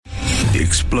The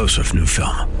explosive new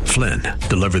film, Flynn,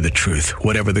 deliver the truth,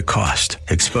 whatever the cost,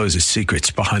 exposes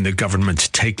secrets behind the government's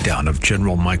takedown of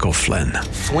General Michael Flynn.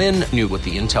 Flynn knew what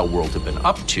the intel world had been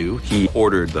up to. He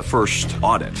ordered the first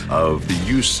audit of the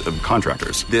use of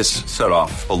contractors. This set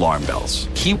off alarm bells.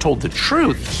 He told the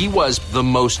truth. He was the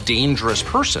most dangerous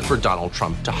person for Donald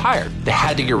Trump to hire. They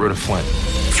had to get rid of Flynn.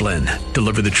 Flynn,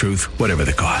 deliver the truth, whatever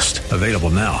the cost. Available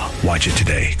now. Watch it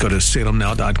today. Go to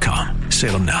salemnow.com.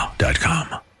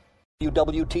 salemnow.com.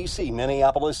 WTC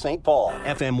Minneapolis, St. Paul,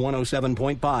 FM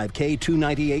 107.5,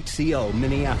 K298CO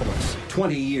Minneapolis.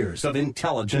 20 years of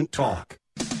intelligent talk.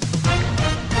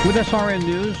 With SRN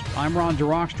News, I'm Ron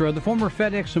DeRockstra. The former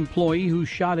FedEx employee who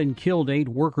shot and killed 8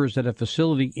 workers at a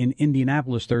facility in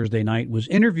Indianapolis Thursday night was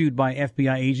interviewed by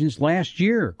FBI agents last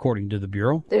year, according to the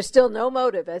Bureau. There's still no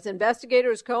motive as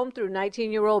investigators comb through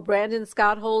 19-year-old Brandon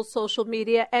Scott Hull's social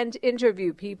media and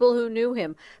interview people who knew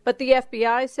him. But the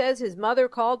FBI says his mother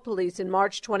called police in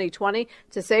March 2020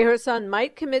 to say her son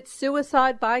might commit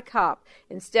suicide by cop.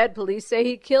 Instead, police say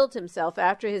he killed himself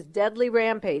after his deadly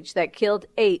rampage that killed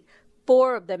 8,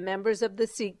 4 of them members of the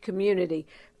Sikh community.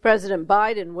 President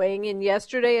Biden weighing in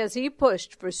yesterday as he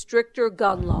pushed for stricter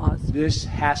gun laws. This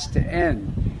has to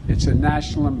end. It's a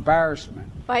national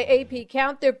embarrassment. By AP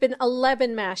count, there have been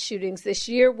 11 mass shootings this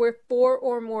year where 4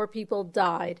 or more people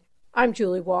died. I'm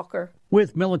Julie Walker.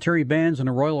 With military bands and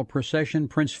a royal procession,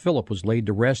 Prince Philip was laid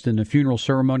to rest in a funeral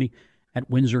ceremony at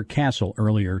Windsor Castle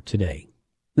earlier today.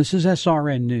 This is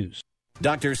SRN News.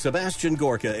 Dr. Sebastian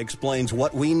Gorka explains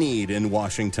what we need in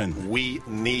Washington. We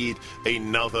need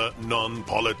another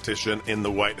non-politician in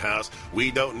the White House. We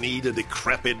don't need a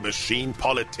decrepit machine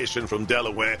politician from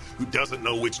Delaware who doesn't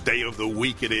know which day of the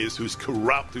week it is, who's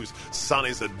corrupt, whose son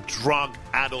is a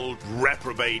drug-addled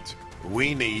reprobate.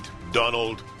 We need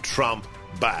Donald Trump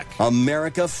back.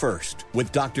 America First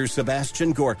with Dr.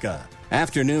 Sebastian Gorka.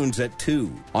 Afternoons at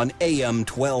 2 on AM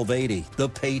 1280, The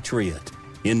Patriot.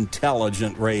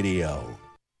 Intelligent radio.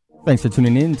 Thanks for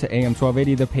tuning in to AM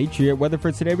 1280 The Patriot. Weather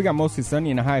for today, we got mostly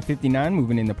sunny and a high of 59,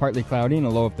 moving into partly cloudy and a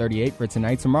low of 38 for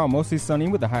tonight. Tomorrow, mostly sunny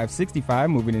with a high of 65,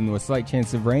 moving into a slight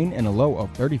chance of rain and a low of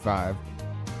 35.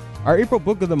 Our April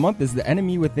book of the month is The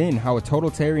Enemy Within, How a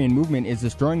Totalitarian Movement is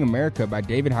Destroying America by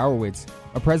David Horowitz.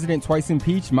 A president twice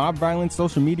impeached, mob violence,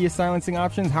 social media silencing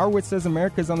options, Horowitz says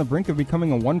America is on the brink of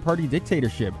becoming a one-party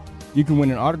dictatorship. You can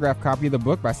win an autographed copy of the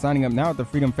book by signing up now at the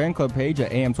Freedom Fan Club page at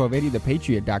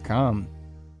am1280thepatriot.com.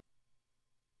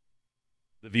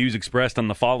 The views expressed on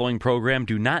the following program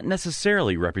do not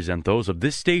necessarily represent those of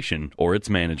this station or its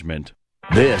management.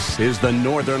 This is the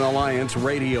Northern Alliance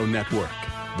Radio Network,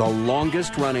 the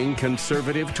longest-running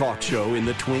conservative talk show in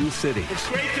the Twin Cities. It's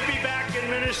great to be back in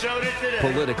Minnesota today.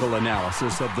 Political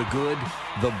analysis of the good,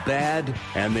 the bad,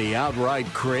 and the outright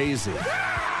crazy.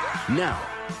 Now,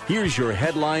 here's your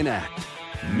headline act,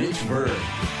 Mitch Berg.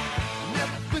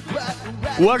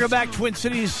 Welcome back, Twin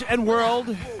Cities and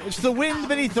world. It's the wind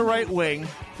beneath the right wing.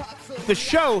 The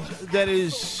show that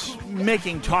is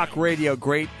making talk radio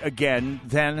great again,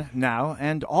 then, now,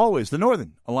 and always. The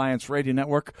Northern Alliance Radio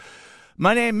Network.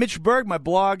 My name, Mitch Berg. My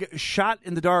blog,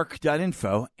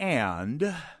 shotinthedark.info.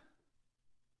 And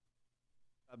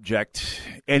subject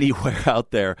anywhere out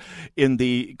there in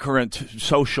the current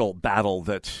social battle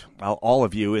that all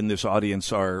of you in this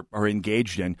audience are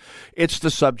engaged in. It's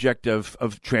the subject of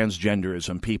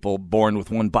transgenderism, people born with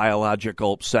one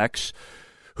biological sex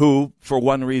who, for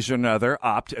one reason or another,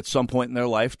 opt at some point in their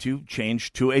life to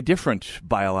change to a different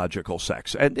biological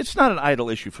sex. And it's not an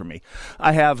idle issue for me.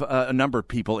 I have a number of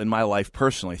people in my life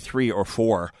personally, 3 or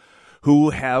 4,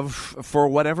 who have, for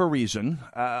whatever reason,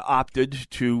 opted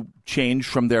to change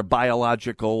from their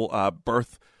biological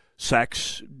birth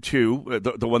sex to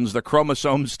the ones the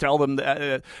chromosomes tell them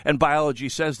and biology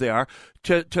says they are,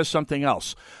 to something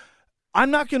else.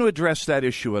 I'm not going to address that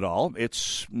issue at all.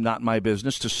 It's not my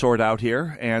business to sort out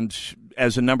here. And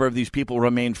as a number of these people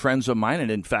remain friends of mine, and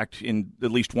in fact, in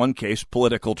at least one case,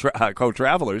 political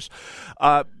co-travelers,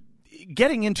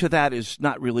 getting into that is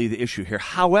not really the issue here.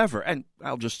 However, and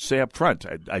I'll just say up front,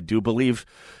 I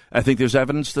think there's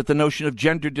evidence that the notion of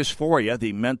gender dysphoria,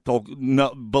 the mental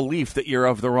belief that you're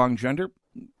of the wrong gender,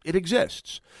 it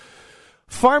exists.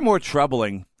 Far more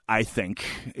troubling, I think,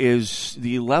 is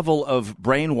the level of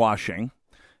brainwashing,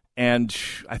 and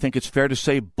I think it's fair to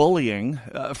say bullying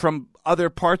from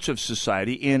other parts of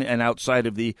society in and outside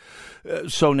of the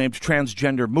so-named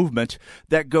transgender movement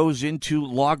that goes into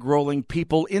log-rolling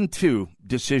people into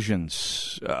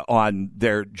decisions on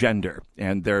their gender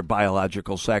and their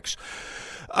biological sex.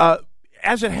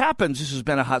 As it happens, this has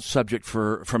been a hot subject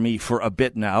for me for a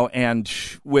bit now, and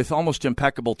with almost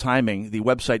impeccable timing, the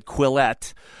website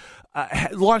Quillette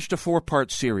launched a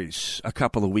 4-part series a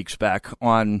couple of weeks back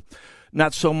on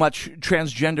not so much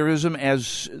transgenderism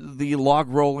as the log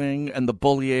rolling and the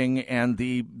bullying and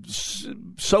the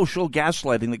social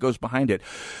gaslighting that goes behind it.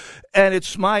 And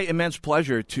it's my immense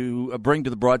pleasure to bring to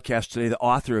the broadcast today the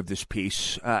author of this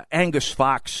piece. Angus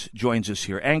Fox joins us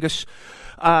here. Angus,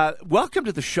 welcome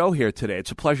to the show here today.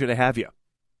 It's a pleasure to have you.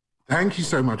 Thank you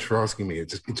so much for asking me.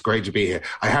 It's great to be here.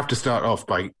 I have to start off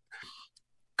by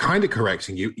kind of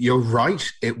correcting you. You're right.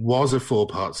 It was a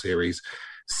 4-part series.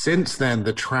 Since then,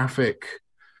 the traffic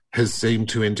has seemed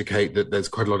to indicate that there's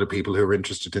quite a lot of people who are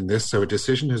interested in this. So a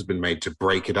decision has been made to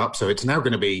break it up. So it's now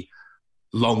going to be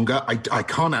longer. I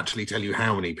can't actually tell you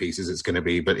how many pieces it's going to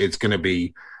be, but it's going to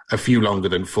be a few longer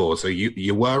than 4. So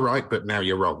you were right, but now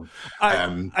you're wrong.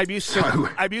 I'm used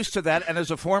to that. And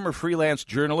as a former freelance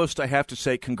journalist, I have to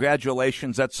say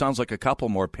congratulations. That sounds like a couple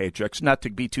more paychecks. Not to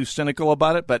be too cynical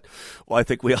about it, but well, I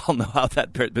think we all know how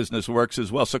that business works as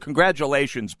well. So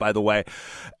congratulations, by the way.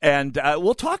 And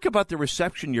we'll talk about the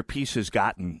reception your piece has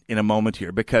gotten in a moment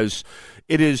here, because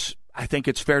it is, I think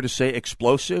it's fair to say,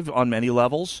 explosive on many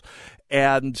levels,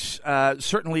 and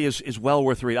certainly is well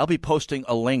worth reading. I'll be posting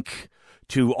a link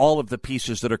to all of the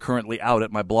pieces that are currently out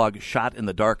at my blog,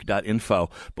 shotinthedark.info,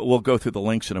 but we'll go through the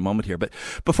links in a moment here. But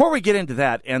before we get into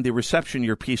that and the reception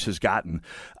your piece has gotten,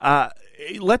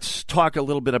 let's talk a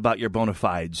little bit about your bona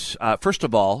fides. First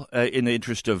of all, in the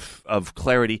interest of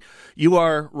clarity, you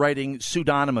are writing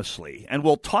pseudonymously, and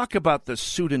we'll talk about the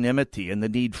pseudonymity and the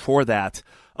need for that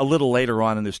a little later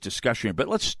on in this discussion. But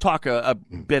let's talk a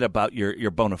bit about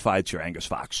your bona fides here, Angus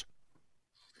Fox.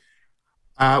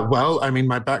 Well, I mean,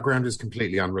 my background is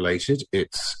completely unrelated.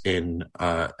 It's in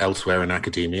elsewhere in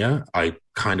academia. I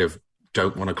kind of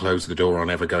don't want to close the door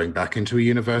on ever going back into a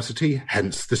university,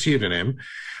 hence the pseudonym,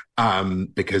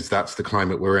 because that's the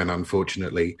climate we're in,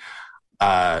 unfortunately.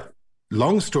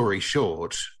 Long story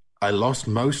short, I lost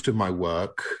most of my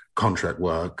work, contract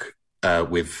work,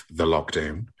 with the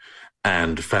lockdown,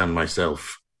 and found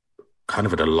myself kind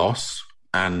of at a loss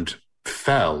and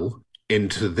fell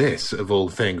into this, of all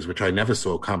things, which I never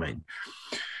saw coming.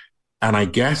 And I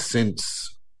guess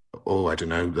since, I don't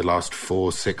know, the last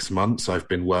 4-6 months, I've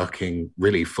been working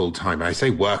really full time. I say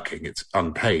working, it's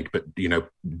unpaid, but,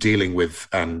 dealing with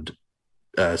and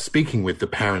speaking with the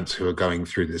parents who are going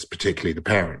through this, particularly the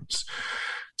parents.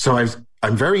 So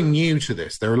I'm very new to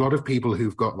this. There are a lot of people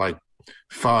who've got like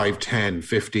 5, 10,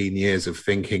 15 years of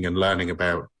thinking and learning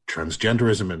about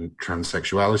transgenderism and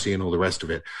transsexuality and all the rest of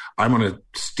it. I'm on a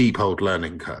steep old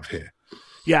learning curve here.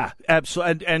 Yeah,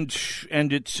 absolutely,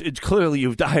 and it's clearly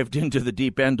you've dived into the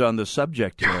deep end on the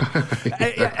subject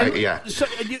here. Yeah. So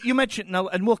you mentioned now,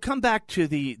 and we'll come back to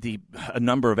a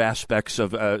number of aspects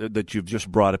of that you've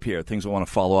just brought up here, things I want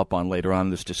to follow up on later on in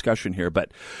this discussion here.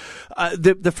 But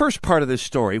the first part of this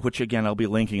story, which again I'll be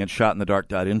linking at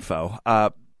shotinthedark.info,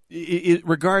 it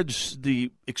regards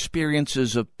the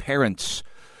experiences of parents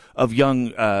of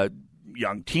young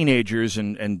teenagers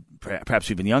and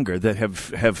perhaps even younger that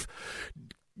have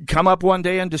come up one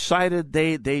day and decided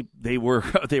they were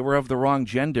of the wrong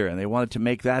gender, and they wanted to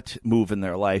make that move in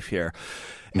their life here.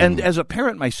 Mm-hmm. And as a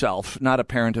parent myself, not a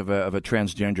parent of a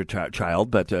transgender child,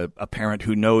 but a parent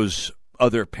who knows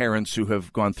other parents who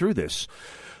have gone through this,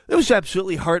 it was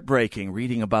absolutely heartbreaking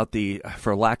reading about the,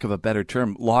 for lack of a better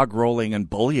term, log rolling and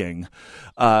bullying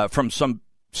from some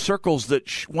circles that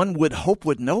one would hope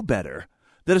would know better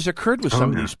that has occurred with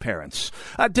some of these parents.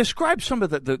 Describe some of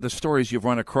the stories you've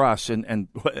run across and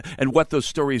what those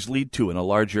stories lead to in a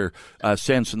larger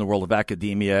sense in the world of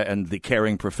academia and the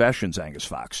caring professions, Angus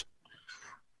Fox.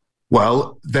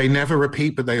 Well, they never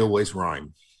repeat, but they always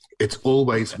rhyme. It's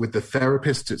always, with the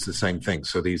therapists, it's the same thing.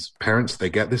 So these parents,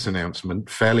 they get this announcement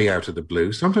fairly out of the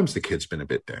blue. Sometimes the kid's been a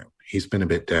bit down. He's been a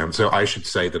bit down. So I should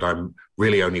say that I'm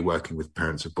really only working with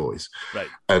parents of boys. Right.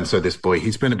 And so this boy,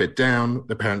 he's been a bit down.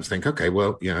 The parents think, okay,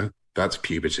 well, that's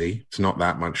puberty. It's not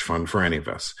that much fun for any of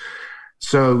us.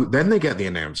 So then they get the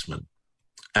announcement.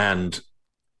 And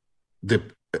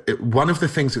one of the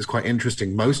things that's quite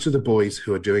interesting, most of the boys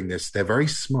who are doing this, they're very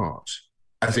smart.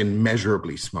 As in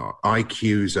measurably smart,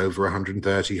 IQs over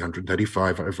 130,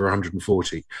 135, over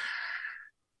 140.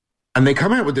 And they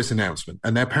come out with this announcement,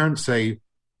 and their parents say,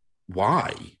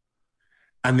 why?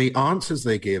 And the answers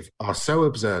they give are so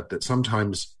absurd that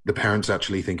sometimes the parents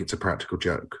actually think it's a practical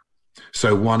joke.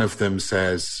 So one of them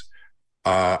says,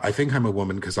 I think I'm a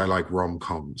woman because I like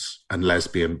rom-coms and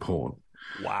lesbian porn.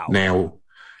 Wow. Now,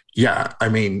 yeah, I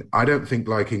mean, I don't think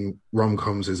liking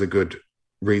rom-coms is a good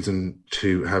reason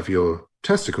to have your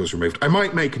testicles removed. I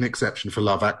might make an exception for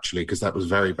Love Actually, because that was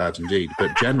very bad indeed.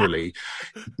 But generally,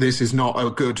 this is not a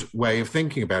good way of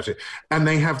thinking about it. And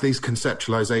they have these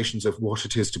conceptualizations of what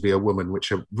it is to be a woman,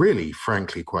 which are really,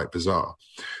 frankly, quite bizarre.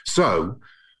 So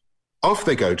off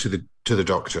they go to the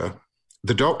doctor.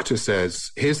 The doctor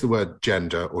says, here's the word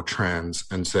gender or trans,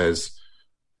 and says,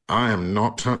 I am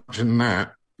not touching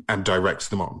that, and directs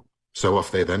them on. So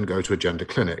off they then go to a gender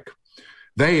clinic.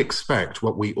 They expect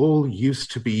what we all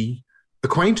used to be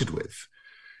acquainted with.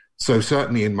 So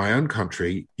certainly in my own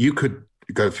country, you could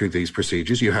go through these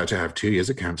procedures. You had to have 2 years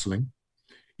of counseling.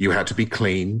 You had to be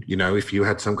clean. You know, if you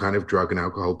had some kind of drug and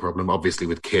alcohol problem, obviously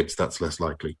with kids, that's less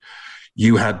likely.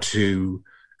 You had to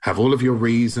have all of your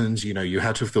reasons, you know, you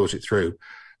had to have thought it through.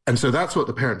 And so that's what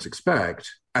the parents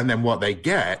expect. And then what they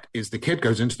get is the kid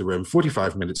goes into the room,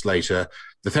 45 minutes later,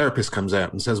 the therapist comes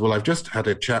out and says, well, I've just had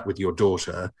a chat with your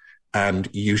daughter and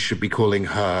you should be calling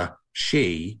her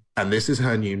she, and this is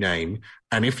her new name.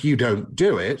 And if you don't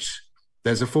do it,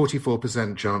 there's a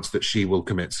 44% chance that she will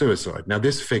commit suicide. Now,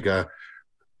 this figure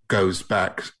goes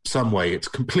back some way. It's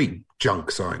complete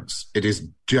junk science. It is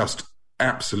just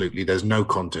absolutely, there's no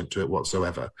content to it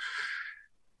whatsoever.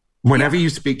 Whenever you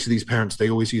speak to these parents, they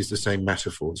always use the same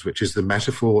metaphors, which is the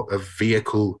metaphor of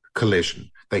vehicle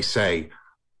collision. They say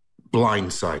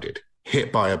blindsided,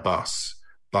 hit by a bus,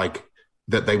 like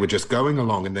that they were just going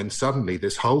along, and then suddenly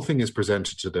this whole thing is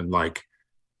presented to them like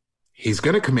he's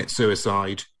going to commit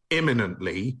suicide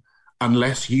imminently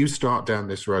unless you start down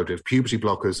this road of puberty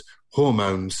blockers,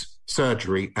 hormones,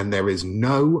 surgery, and there is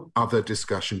no other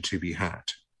discussion to be had.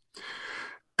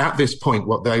 At this point,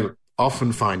 what they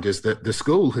often find is that the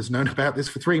school has known about this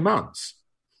for 3 months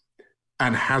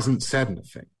and hasn't said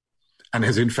anything, and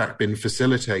has in fact been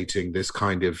facilitating this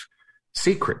kind of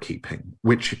secret keeping,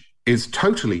 which is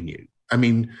totally new. I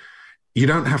mean, you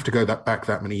don't have to go back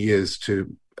that many years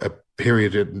to a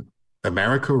period in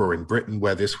America or in Britain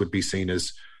where this would be seen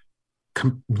as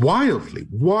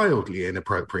wildly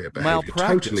inappropriate behavior,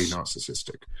 totally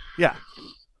narcissistic. Yeah.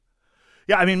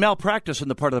 Yeah, I mean, malpractice on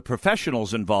the part of the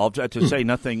professionals involved, to say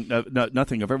nothing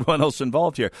of everyone else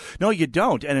involved here. No, you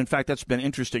don't. And in fact, that's been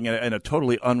interesting in a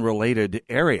totally unrelated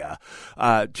area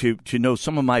to know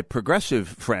some of my progressive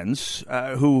friends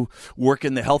who work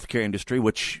in the healthcare industry,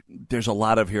 which there's a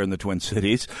lot of here in the Twin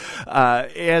Cities,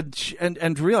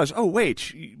 and realize, oh,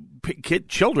 wait,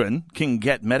 children can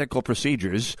get medical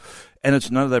procedures and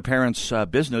it's none of their parents'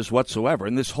 business whatsoever.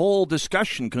 And this whole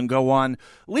discussion can go on,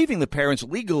 leaving the parents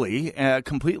legally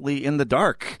completely in the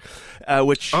dark,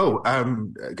 which...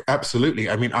 absolutely.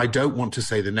 I mean, I don't want to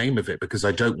say the name of it because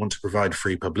I don't want to provide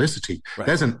free publicity. Right.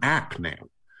 There's an app now.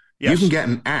 Yes. You can get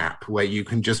an app where you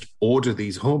can just order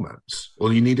these hormones.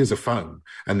 All you need is a phone,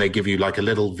 and they give you like a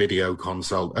little video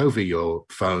consult over your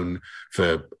phone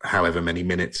for however many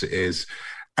minutes it is.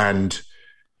 And...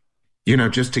 you know,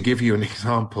 just to give you an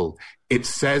example, it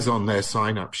says on their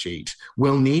sign-up sheet,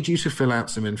 we'll need you to fill out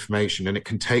some information and it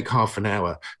can take half an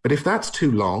hour. But if that's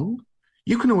too long,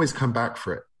 you can always come back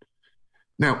for it.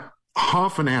 Now,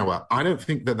 half an hour, I don't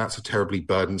think that that's a terribly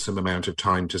burdensome amount of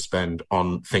time to spend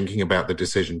on thinking about the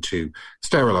decision to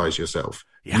sterilize yourself,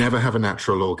 never have a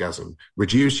natural orgasm,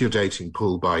 reduce your dating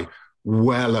pool by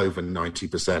well over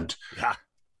 90%. Yeah.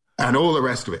 And all the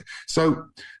rest of it. So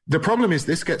the problem is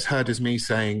this gets heard as me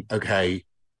saying, okay,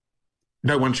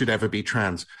 no one should ever be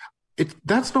trans.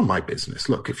 That's not my business.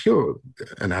 Look, if you're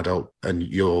an adult and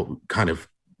you're kind of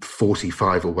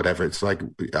 45 or whatever, it's like,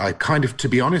 I kind of, to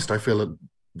be honest, I feel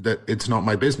that it's not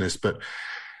my business. But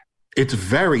it's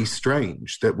very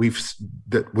strange that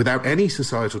that without any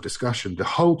societal discussion, the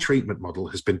whole treatment model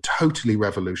has been totally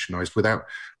revolutionized without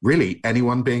really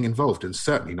anyone being involved, and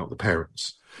certainly not the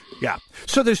parents. Yeah.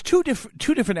 So there's two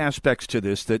different aspects to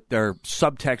this that are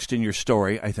subtext in your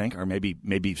story, I think, or maybe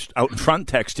out in front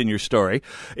text in your story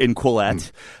in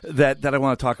Quillette that I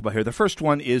want to talk about here. The first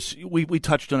one is, we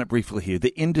touched on it briefly here,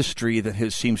 the industry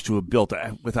that seems to have built,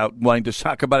 without wanting to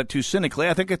talk about it too cynically,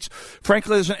 I think it's,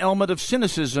 frankly, there's an element of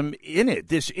cynicism in it.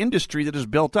 This industry that is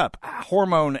built up,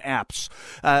 hormone apps,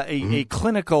 a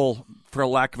clinical, for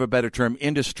lack of a better term,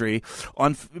 industry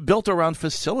built around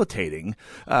facilitating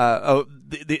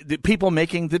the people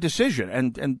making the decision,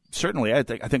 and certainly I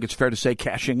think it's fair to say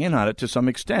cashing in on it to some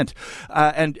extent,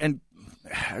 and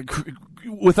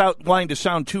without wanting to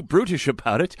sound too brutish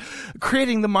about it,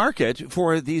 creating the market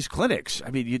for these clinics.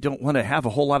 I mean, you don't want to have a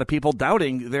whole lot of people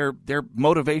doubting their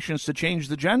motivations to change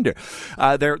the gender,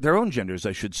 their own genders,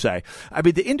 I should say. I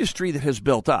mean, the industry that has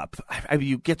built up, I mean,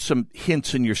 you get some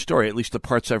hints in your story, at least the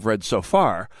parts I've read so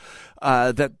far,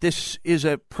 that this is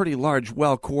a pretty large,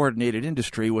 well-coordinated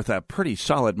industry with a pretty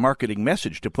solid marketing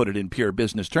message, to put it in pure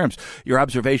business terms. Your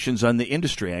observations on the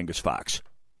industry, Angus Fox?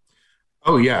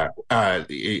 Oh, yeah.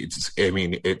 It's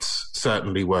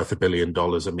certainly worth $1 billion.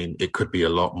 I mean, it could be a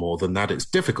lot more than that. It's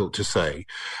difficult to say.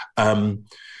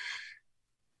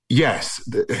 Yes,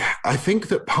 I think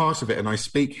that part of it, and I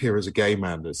speak here as a gay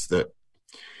man, is that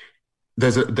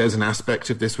there's an aspect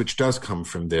of this which does come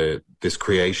from this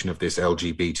creation of this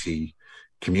LGBT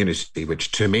community,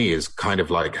 which to me is kind of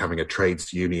like having a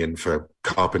trades union for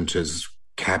carpenters,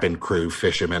 cabin crew,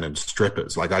 fishermen, and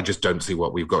strippers. Like, I just don't see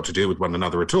what we've got to do with one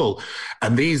another at all.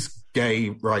 And these gay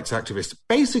rights activists,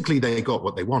 basically, they got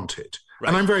what they wanted. Right.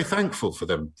 And I'm very thankful for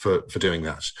them for doing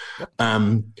that. Yep.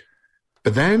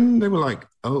 But then they were like,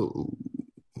 oh,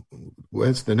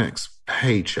 where's the next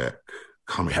paycheck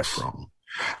coming from?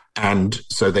 And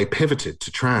so they pivoted to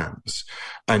trans.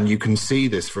 And you can see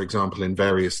this, for example, in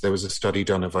there was a study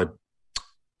done of,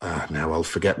 now I'll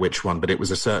forget which one, but it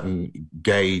was a certain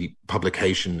gay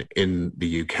publication in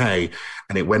the UK.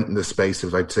 And it went in the space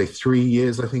of, I'd say, 3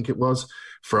 years, I think it was,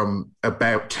 from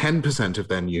about 10% of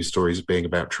their news stories being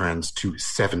about trans to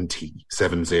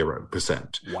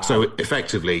 70%. Wow. So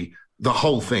effectively, the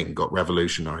whole thing got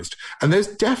revolutionized. And there's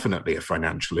definitely a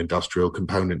financial industrial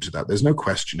component to that. There's no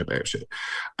question about it.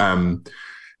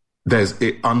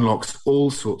 It unlocks all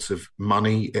sorts of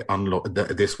money.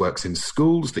 This works in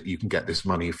schools, that you can get this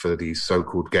money for these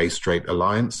so-called gay straight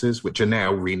alliances, which are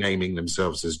now renaming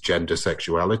themselves as gender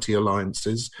sexuality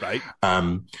alliances. Right.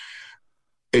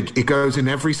 It goes in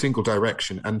every single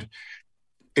direction. And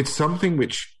it's something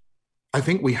which I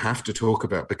think we have to talk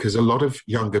about, because a lot of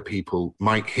younger people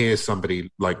might hear somebody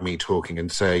like me talking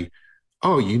and say,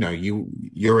 oh,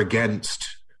 you're against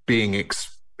being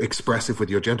expressive with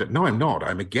your gender. No, I'm not.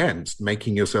 I'm against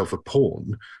making yourself a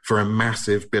pawn for a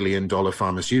massive $1 billion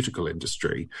pharmaceutical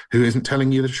industry who isn't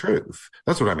telling you the truth.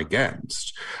 That's what I'm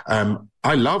against.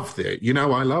 I love I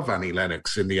love Annie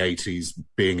Lennox in the 80s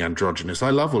being androgynous.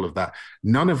 I love all of that.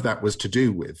 None of that was to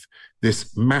do with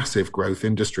this massive growth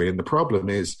industry. And the problem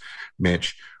is,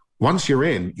 Mitch, once you're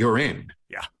in, you're in.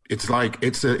 Yeah. It's like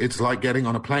getting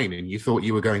on a plane and you thought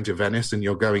you were going to Venice and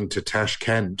you're going to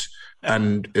Tashkent.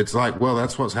 And it's like, well,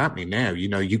 that's what's happening now.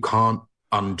 You can't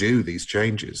undo these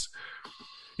changes.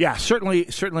 Yeah, certainly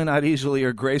not easily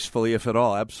or gracefully, if at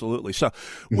all. Absolutely. So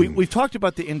we've talked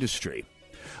about the industry.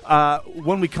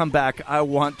 When we come back, I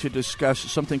want to discuss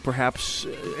something perhaps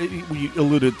we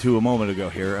alluded to a moment ago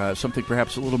here, something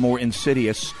perhaps a little more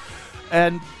insidious,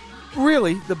 and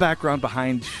really the background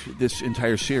behind this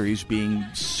entire series being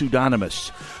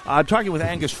pseudonymous. I'm talking with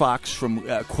Angus Fox from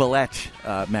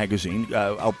Quillette magazine.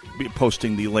 I'll be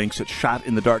posting the links at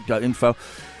shotinthedark.info.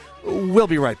 We'll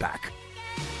be right back.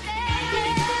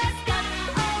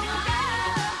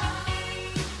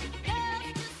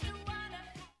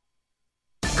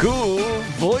 Cool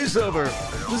voiceover,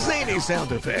 zany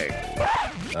sound effect.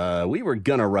 We were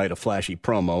gonna write a flashy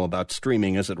promo about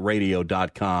streaming us at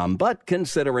radio.com, but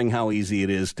considering how easy it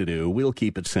is to do, we'll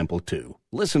keep it simple too.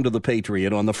 Listen to The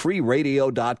Patriot on the free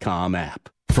radio.com app.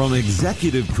 From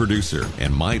executive producer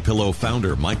and MyPillow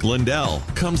founder Mike Lindell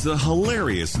comes the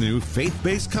hilarious new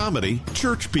faith-based comedy,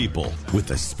 Church People,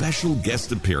 with a special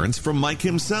guest appearance from Mike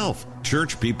himself.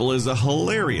 Church People is a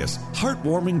hilarious,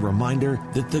 heartwarming reminder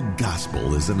that the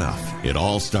gospel is enough. It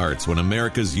all starts when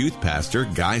America's youth pastor,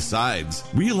 Guy Sides,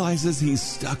 realizes he's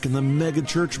stuck in the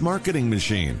megachurch marketing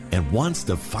machine and wants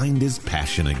to find his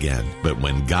passion again. But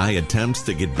when Guy attempts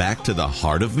to get back to the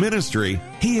heart of ministry,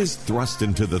 he is thrust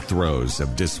into the throes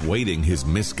of dissuading his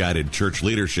misguided church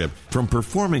leadership from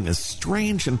performing a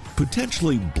strange and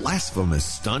potentially blasphemous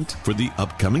stunt for the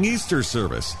upcoming Easter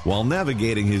service while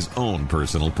navigating his own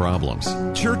personal problems.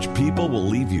 Church People will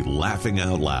leave you laughing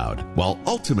out loud while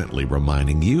ultimately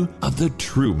reminding you of the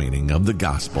true meaning of the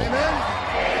gospel. Amen.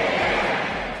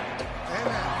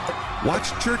 Watch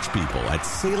Church People at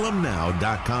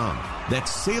salemnow.com.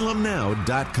 That's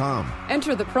salemnow.com.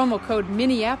 Enter the promo code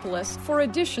Minneapolis for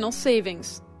additional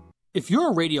savings. If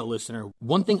you're a radio listener,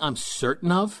 one thing I'm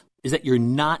certain of is that you're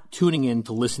not tuning in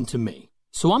to listen to me.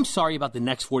 So I'm sorry about the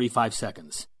next 45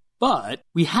 seconds. But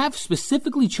we have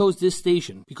specifically chose this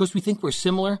station because we think we're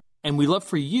similar, and we'd love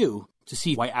for you to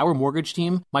see why our mortgage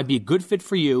team might be a good fit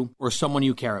for you or someone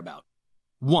you care about.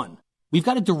 1, we've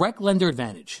got a direct lender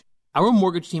advantage. Our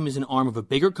mortgage team is an arm of a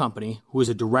bigger company who is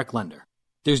a direct lender.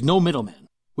 There's no middleman,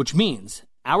 which means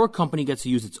our company gets to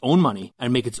use its own money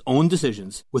and make its own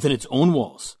decisions within its own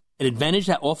walls, an advantage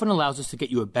that often allows us to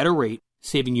get you a better rate,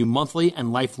 saving you monthly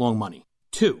and lifelong money.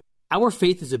 2, our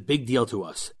faith is a big deal to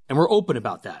us, and we're open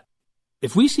about that.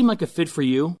 If we seem like a fit for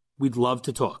you, we'd love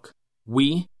to talk.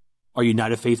 We or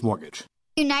United Faith Mortgage?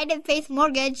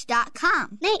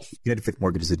 UnitedFaithMortgage.com. Nice. United Faith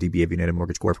Mortgage is a DBA of United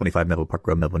Mortgage Corp. 25 Melville Park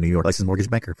Road, Melville, New York. Licensed mortgage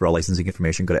banker. For all licensing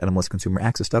information, go to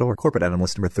NMLSConsumerAccess.org. Corporate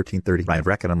NMLS number 1330. Ryan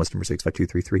Vrack, NMLS number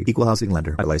 65233. Equal housing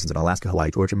lender. Licensed in Alaska, Hawaii,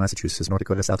 Georgia, Massachusetts, North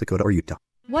Dakota, South Dakota, or Utah.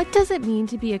 What does it mean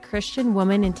to be a Christian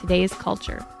woman in today's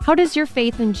culture? How does your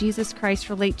faith in Jesus Christ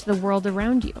relate to the world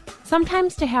around you?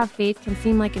 Sometimes to have faith can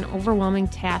seem like an overwhelming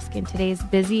task in today's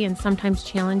busy and sometimes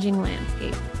challenging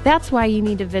landscape. That's why you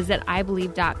need to visit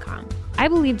iBelieve.com.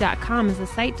 iBelieve.com is a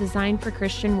site designed for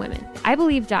Christian women.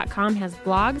 iBelieve.com has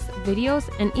blogs, videos,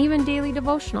 and even daily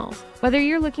devotionals. Whether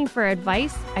you're looking for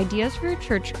advice, ideas for your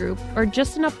church group, or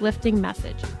just an uplifting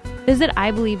message, visit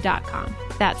iBelieve.com.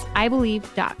 That's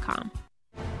iBelieve.com.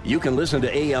 You can listen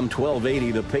to AM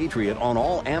 1280 The Patriot on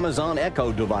all Amazon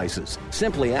Echo devices.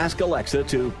 Simply ask Alexa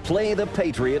to play The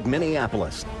Patriot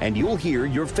Minneapolis, and you'll hear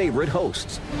your favorite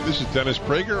hosts. This is Dennis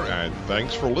Prager, and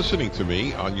thanks for listening to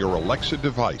me on your Alexa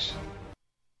device.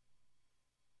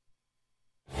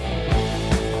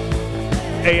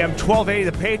 AM 1280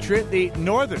 The Patriot, the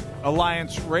Northern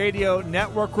Alliance Radio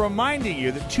Network, reminding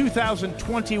you that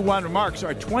 2021 marks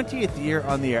our 20th year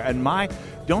on the air. And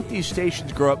don't these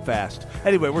stations grow up fast.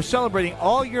 Anyway, we're celebrating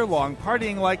all year long,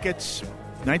 partying like it's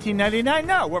 1999.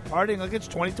 No, we're partying like it's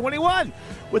 2021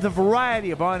 with a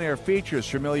variety of on-air features,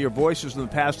 familiar voices in the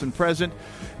past and present,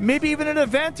 maybe even an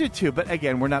event or two. But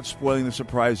again, we're not spoiling the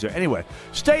surprise there. Anyway,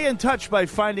 stay in touch by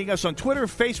finding us on Twitter,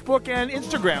 Facebook, and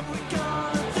Instagram.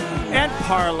 And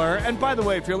Parler. And by the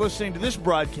way, if you're listening to this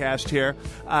broadcast here,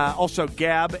 also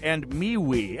Gab and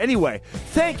MeWe. Anyway,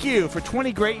 thank you for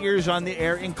 20 great years on the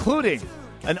air, including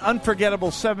an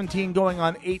unforgettable 17 going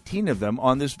on 18 of them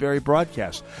on this very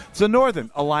broadcast. It's the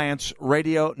Northern Alliance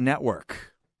Radio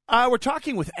Network. We're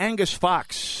talking with Angus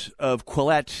Fox of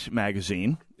Quillette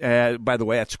magazine. By the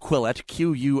way, that's Quillette,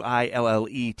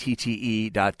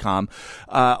 QUILLETTE.com,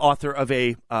 author of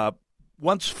a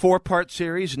once 4-part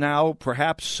series, now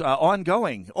perhaps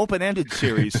ongoing, open-ended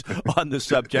series on the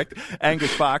subject.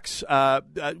 Angus Fox,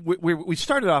 we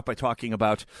started off by talking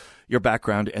about your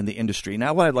background and the industry.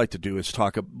 Now what I'd like to do is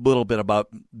talk a little bit about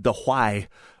the why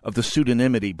of the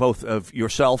pseudonymity, both of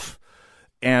yourself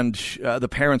and the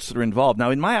parents that are involved.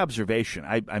 Now, in my observation,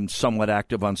 I'm somewhat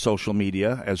active on social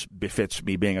media, as befits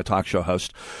me being a talk show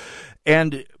host.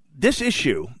 And this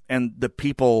issue and the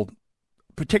people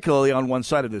particularly on one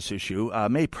side of this issue,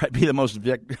 may be the most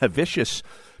vicious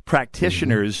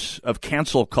practitioners of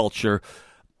cancel culture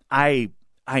I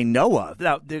know of.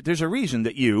 Now, there's a reason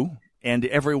that you and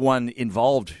everyone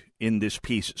involved in this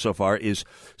piece so far is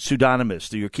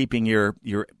pseudonymous. You're keeping your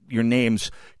names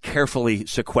carefully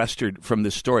sequestered from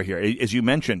this story here. As you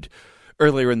mentioned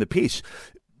earlier in the piece,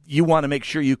 you want to make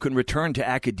sure you can return to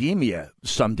academia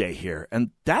someday here.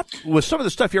 And that, with some of the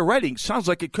stuff you're writing, sounds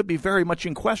like it could be very much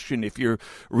in question if your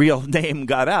real name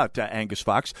got out, Angus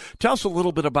Fox. Tell us a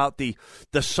little bit about the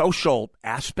social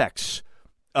aspects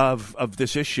of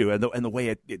this issue and the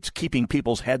way it's keeping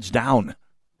people's heads down.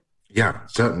 Yeah,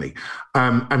 certainly.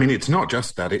 I mean, it's not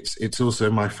just that. It's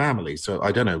also my family. So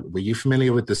I don't know. Were you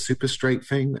familiar with the super straight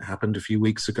thing that happened a few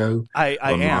weeks ago? I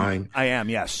am,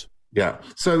 yes. Yeah.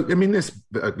 So, I mean,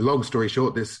 long story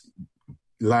short, this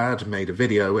lad made a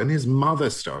video and his mother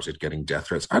started getting death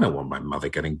threats. I don't want my mother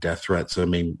getting death threats. I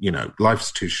mean,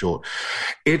 life's too short.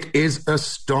 It is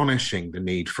astonishing, the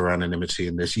need for anonymity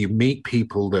in this. You meet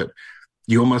people that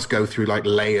you almost go through like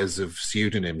layers of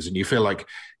pseudonyms and you feel like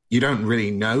you don't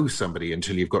really know somebody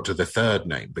until you've got to the third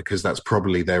name, because that's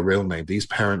probably their real name. These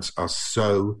parents are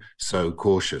so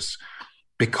cautious.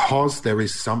 Because there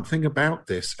is something about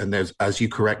this, and there's, as you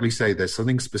correctly say, there's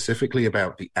something specifically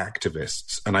about the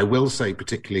activists, and I will say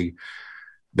particularly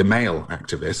the male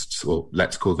activists, or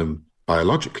let's call them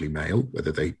biologically male,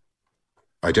 whether they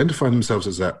identify themselves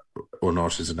as that or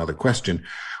not is another question,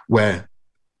 where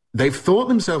they've thought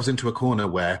themselves into a corner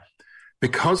where,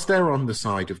 because they're on the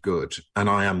side of good, and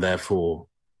I am therefore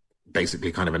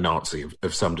basically kind of a Nazi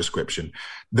of some description,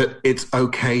 that it's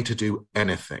okay to do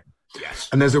anything. Yes.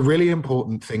 And there's a really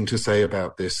important thing to say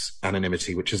about this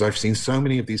anonymity, which is I've seen so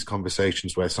many of these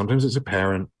conversations where sometimes it's a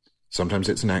parent, sometimes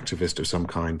it's an activist of some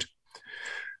kind,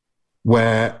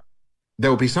 where there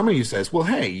will be somebody who says, well,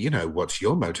 hey, what's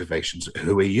your motivations?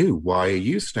 Who are you? Why are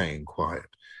you staying quiet?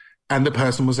 And the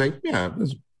person will say, yeah,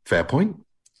 that's a fair point.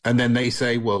 And then they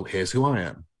say, well, here's who I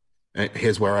am.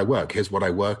 Here's where I work. Here's what I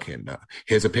work in.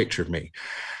 Here's a picture of me.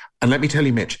 And let me tell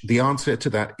you, Mitch, the answer to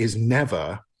that is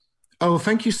never, oh,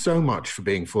 thank you so much for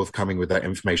being forthcoming with that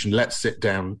information. Let's sit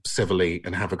down civilly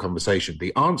and have a conversation.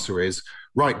 The answer is,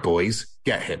 right, boys,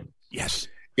 get him. Yes.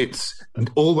 It's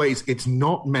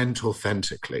not meant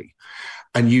authentically.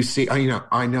 And you see,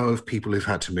 I know of people who've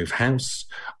had to move house.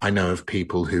 I know of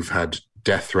people who've had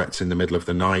death threats in the middle of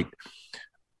the night,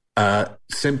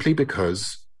 simply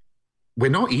because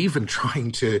we're not even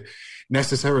trying to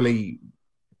necessarily,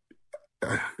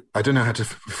 I don't know how to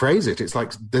phrase it. It's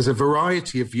like there's a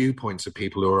variety of viewpoints of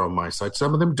people who are on my side.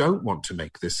 Some of them don't want to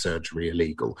make this surgery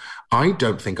illegal. I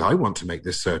don't think I want to make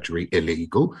this surgery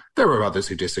illegal. There are others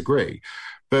who disagree.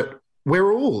 But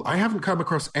I haven't come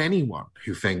across anyone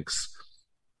who thinks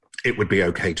it would be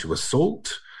okay to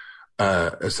assault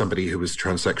as somebody who is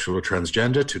transsexual or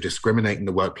transgender, to discriminate in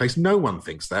the workplace. No one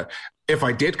thinks that. If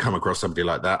I did come across somebody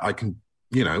like that,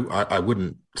 I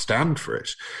wouldn't stand for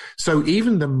it. So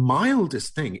even the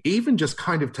mildest thing, even just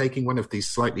kind of taking one of these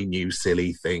slightly new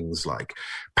silly things like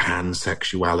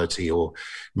pansexuality, or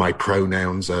my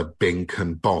pronouns are bink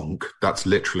and bonk. That's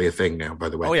literally a thing now, by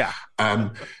the way. Oh, yeah.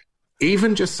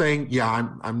 Even just saying, yeah,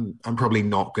 I'm probably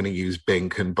not going to use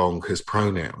bink and bonk as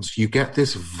pronouns. You get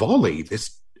this volley,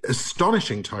 this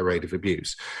astonishing tirade of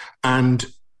abuse. And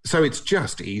so it's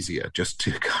just easier just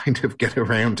to kind of get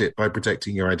around it by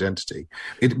protecting your identity.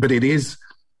 But it is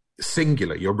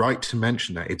singular. You're right to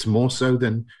mention that. It's more so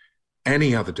than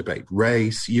any other debate,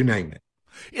 race, you name it.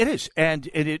 It is, and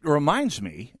it reminds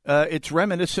me, it's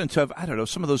reminiscent of, I don't know,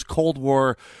 some of those Cold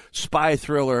War spy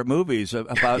thriller movies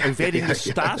about invading the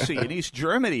Stasi in East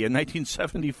Germany in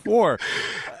 1974.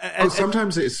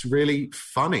 Sometimes it's really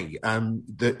funny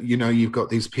that, you've got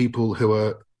these people who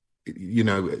are,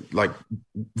 like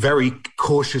very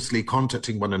cautiously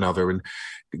contacting one another and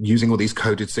using all these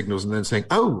coded signals and then saying,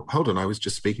 oh, hold on, I was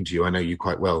just speaking to you. I know you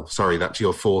quite well. Sorry, that's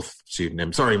your fourth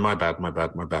pseudonym. Sorry, my bad.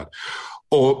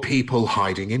 Or people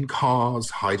hiding in cars,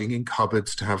 hiding in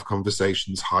cupboards to have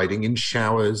conversations, hiding in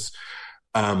showers.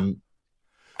 And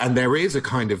there is a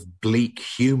kind of bleak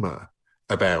humor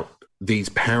about these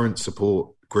parent support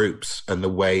groups and the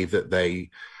way that they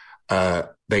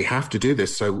have to do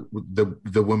this. So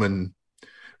the woman,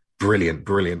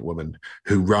 brilliant woman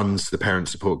who runs the parent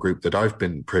support group that I've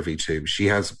been privy to, she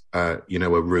has, a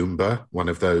Roomba, one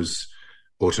of those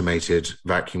automated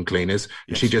vacuum cleaners.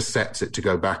 Yes. She just sets it to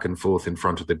go back and forth in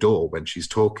front of the door when she's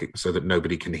talking so that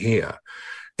nobody can hear.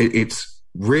 It's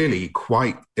really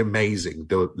quite amazing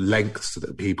the lengths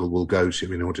that people will go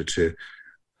to in order to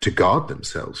guard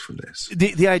themselves from this.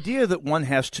 The idea that one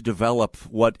has to develop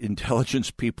what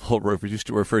intelligence people used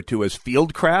to refer to as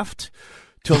fieldcraft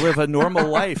to live a normal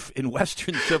life in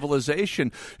Western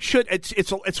civilization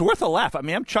it's worth a laugh. I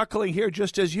mean, I'm chuckling here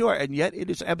just as you are, and yet it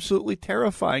is absolutely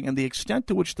terrifying. And the extent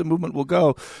to which the movement will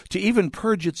go to even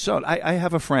purge its own. I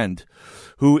have a friend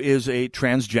who is a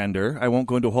transgender. I won't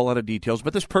go into a whole lot of details,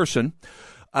 but this person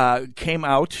came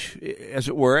out, as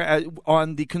it were,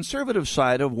 on the conservative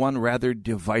side of one rather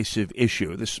divisive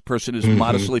issue. This person is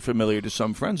modestly familiar to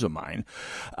some friends of mine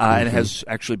and has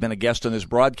actually been a guest on this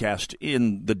broadcast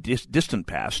in the distant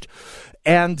past.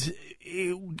 And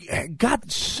got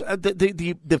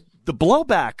the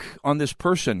blowback on this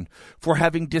person for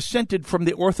having dissented from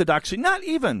the orthodoxy, not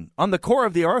even on the core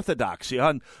of the orthodoxy,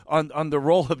 on the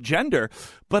role of gender,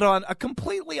 but on a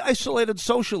completely isolated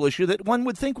social issue that one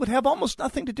would think would have almost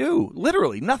nothing to do,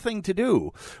 literally nothing to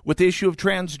do, with the issue of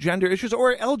transgender issues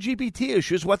or LGBT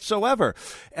issues whatsoever.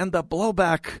 And the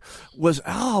blowback was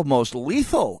almost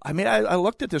lethal. I mean, I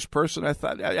looked at this person, I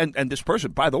thought, and this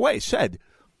person, by the way, said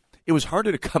it was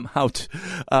harder to come out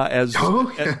as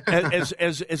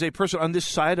a person on this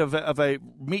side of a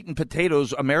meat and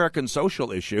potatoes American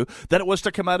social issue than it was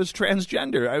to come out as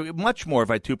transgender. Much more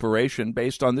vituperation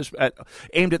based on this,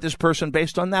 aimed at this person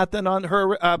based on that than on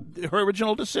her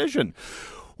original decision,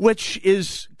 which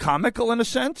is comical in a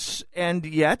sense, and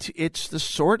yet it's the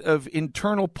sort of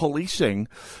internal policing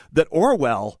that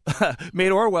Orwell made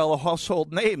Orwell a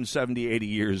household name 70, 80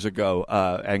 years ago,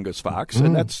 Angus Fox,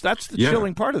 and that's the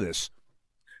chilling part of this.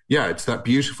 Yeah, it's that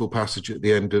beautiful passage at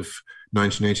the end of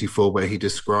 1984 where he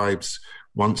describes,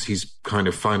 once he's kind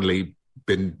of finally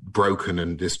been broken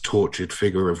and this tortured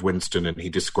figure of Winston, and he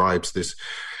describes this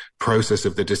process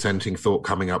of the dissenting thought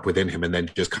coming up within him and then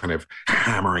just kind of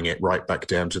hammering it right back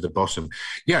down to the bottom.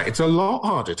 Yeah, it's a lot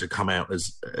harder to come out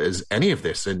as any of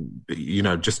this. And,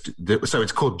 so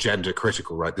it's called gender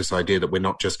critical, right? This idea that we're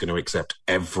not just going to accept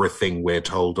everything we're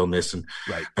told on this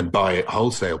and buy it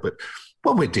wholesale. But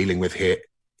what we're dealing with here,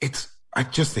 I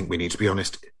just think we need to be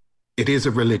honest. It is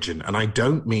a religion. And I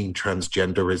don't mean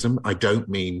transgenderism. I don't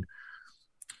mean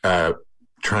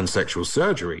transsexual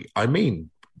surgery. I mean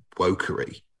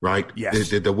wokery. Right?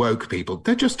 Yes. The woke people,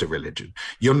 they're just a religion.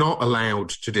 You're not allowed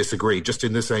to disagree, just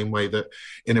in the same way that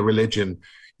in a religion,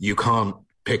 you can't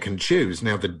pick and choose.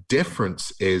 Now, the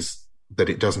difference is that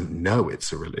it doesn't know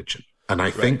it's a religion. And I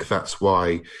think that's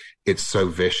why it's so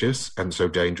vicious and so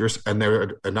dangerous. And there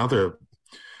are another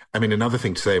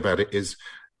thing to say about it is,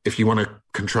 if you want to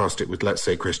contrast it with, let's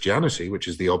say, Christianity, which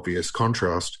is the obvious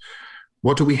contrast,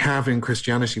 what do we have in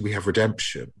Christianity? We have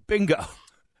redemption. Bingo.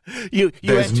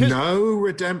 There's no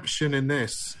redemption in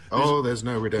this. There's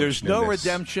no redemption. There's no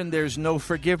redemption. There's no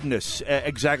forgiveness.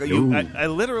 Exactly. I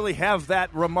literally have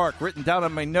that remark written down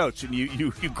on my notes, and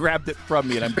you grabbed it from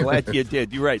me, and I'm glad you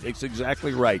did. You're right. It's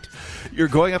exactly right. You're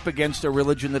going up against a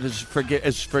religion that is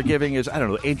as forgiving as, I don't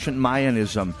know, ancient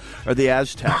Mayanism or the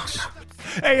Aztecs.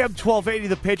 AM 1280,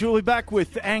 The Patriot. We'll be back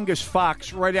with Angus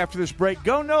Fox right after this break.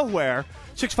 Go nowhere.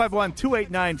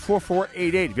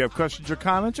 651-289-4488. If you have questions or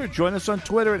comments, or join us on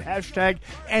Twitter at hashtag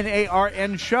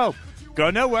NARN Show. Go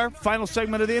nowhere. Final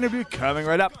segment of the interview coming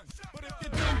right up.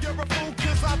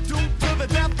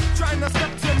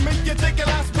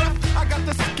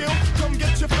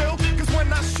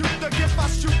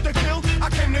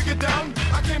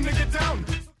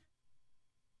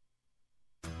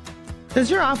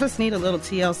 Does your office need a little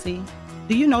TLC?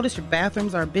 Do you notice your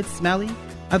bathrooms are a bit smelly?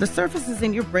 Are the surfaces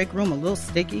in your break room a little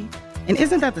sticky? And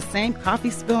isn't that the same coffee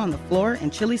spill on the floor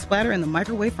and chili splatter in the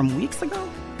microwave from weeks ago?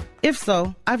 If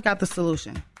so, I've got the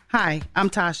solution. Hi, I'm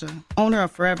Tasha, owner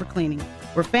of Forever Cleaning.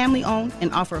 We're family-owned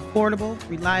and offer affordable,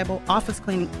 reliable office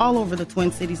cleaning all over the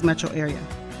Twin Cities metro area.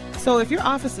 So if your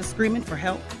office is screaming for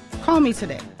help, call me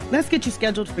today. Let's get you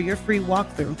scheduled for your free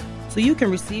walkthrough so you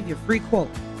can receive your free quote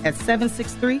at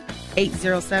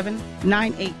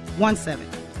 763-807-9817.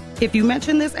 If you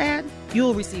mention this ad, you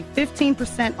will receive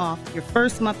 15% off your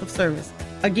first month of service.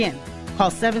 Again, call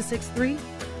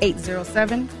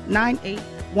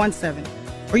 763-807-9817.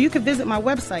 Or you can visit my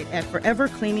website at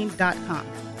forevercleaning.com.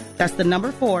 That's the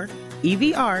number 4,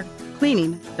 EVR,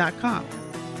 cleaning.com.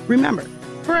 Remember,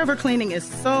 Forever Cleaning is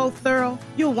so thorough,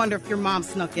 you'll wonder if your mom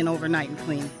snuck in overnight and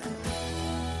cleaned.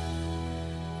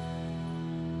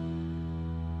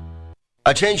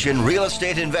 Attention real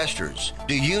estate investors.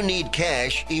 Do you need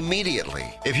cash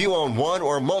immediately? If you own one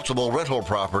or multiple rental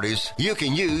properties, you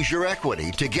can use your equity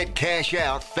to get cash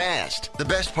out fast. The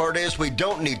best part is we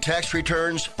don't need tax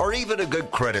returns or even a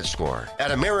good credit score. At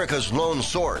America's Loan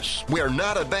Source, we are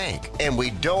not a bank and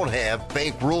we don't have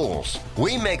bank rules.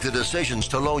 We make the decisions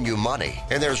to loan you money,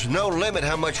 and there's no limit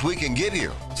how much we can give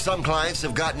you. Some clients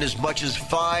have gotten as much as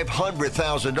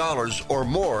 $500,000 or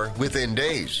more within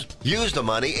days. Use the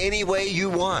money any way you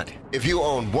want. If you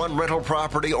own one rental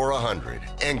property or 100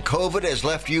 and COVID has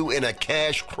left you in a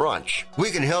cash crunch,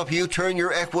 we can help you turn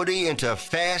your equity into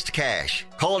fast cash.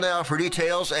 Call now for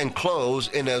details and close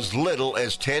in as little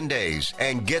as 10 days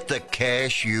and get the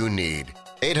cash you need.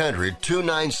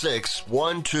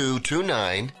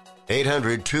 800-296-1229.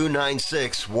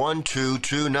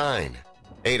 800-296-1229.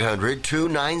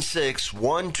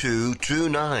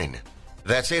 800-296-1229.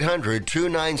 That's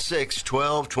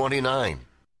 800-296-1229.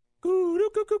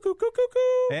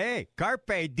 Hey,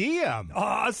 carpe diem.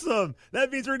 Awesome.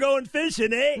 That means we're going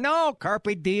fishing, eh? No,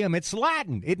 carpe diem, it's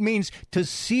Latin. It means to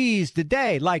seize the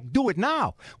day, like do it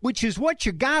now, which is what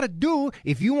you got to do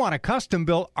if you want a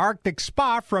custom-built Arctic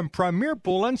spa from Premier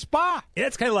Pool and Spa. Yeah,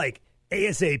 it's kind of like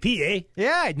ASAP, eh?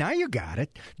 Yeah, now you got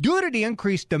it. Due to the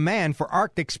increased demand for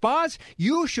Arctic spas,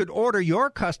 you should order your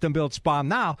custom-built spa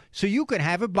now so you can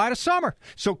have it by the summer.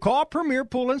 So call Premier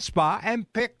Pool and Spa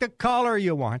and pick the color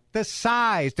you want, the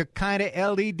size, the kind of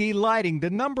LED lighting, the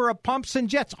number of pumps and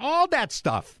jets, all that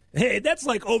stuff. Hey, that's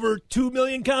like over 2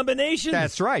 million combinations.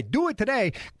 That's right. Do it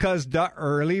today, because the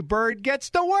early bird gets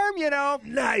the worm, you know.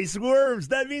 Nice worms.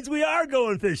 That means we are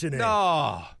going fishing, eh?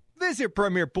 No. Visit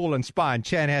Premier Pool and Spa in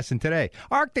Chanhassen today.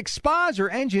 Arctic spas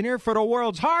are engineered for the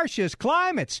world's harshest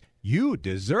climates. You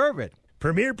deserve it.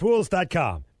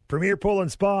 PremierPools.com. Premier Pool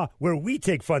and Spa, where we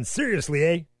take fun seriously,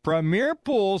 eh?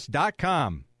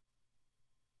 PremierPools.com.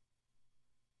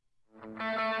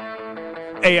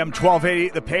 AM 1280,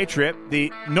 The Patriot,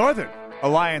 the Northern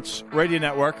Alliance Radio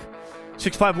Network.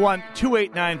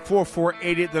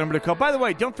 651-289-4488, the number to call. By the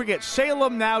way, don't forget,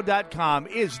 SalemNow.com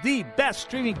is the best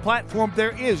streaming platform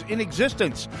there is in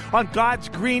existence on God's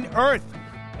green earth.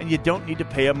 And you don't need to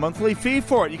pay a monthly fee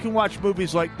for it. You can watch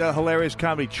movies like the hilarious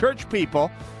comedy Church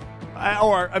People,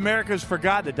 or America's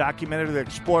Forgotten, a documentary that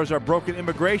explores our broken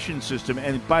immigration system,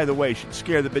 and by the way, should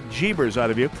scare the bejeebers out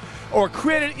of you. Or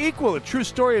Created Equal, a true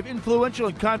story of influential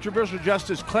and controversial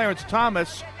Justice Clarence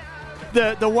Thomas.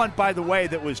 The one, by the way,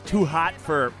 that was too hot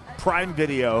for Prime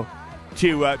Video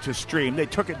to stream. They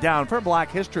took it down for Black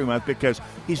History Month because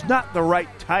he's not the right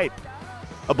type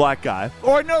of black guy.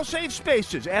 Or No Safe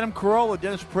Spaces. Adam Carolla,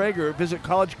 Dennis Prager visit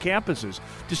college campuses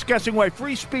discussing why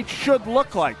free speech should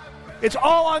look like. It's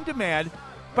all on demand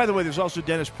By the way, there's also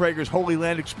Dennis Prager's Holy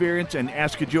Land Experience and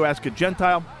Ask a Jew, Ask a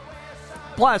Gentile.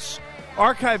 Plus,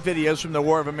 archive videos from the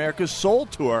War of America's Soul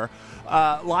Tour,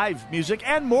 live music,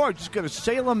 and more. Just go to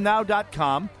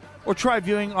salemnow.com or try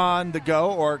viewing on the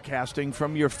go or casting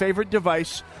from your favorite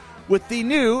device with the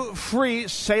new free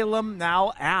Salem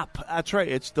Now app. That's right.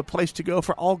 It's the place to go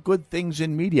for all good things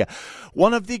in media.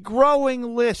 One of the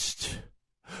growing list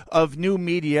of new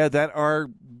media that are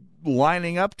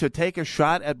lining up to take a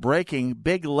shot at breaking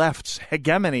Big Left's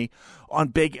hegemony on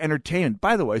big entertainment.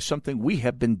 By the way, something we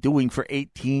have been doing for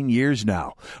 18 years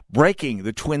now. Breaking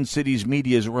the Twin Cities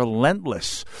media's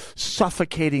relentless,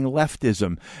 suffocating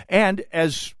leftism. And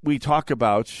as we talk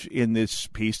about in this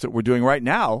piece that we're doing right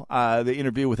now, the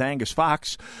interview with Angus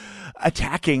Fox,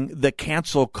 attacking the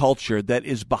cancel culture that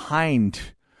is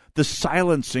behind the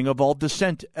silencing of all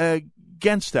dissent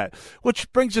against that.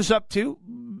 Which brings us up to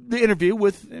the interview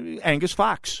with Angus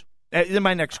Fox.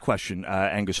 My next question,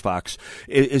 Angus Fox,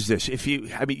 is this: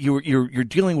 you're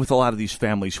dealing with a lot of these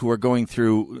families who are going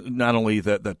through not only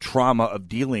the trauma of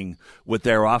dealing with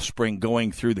their offspring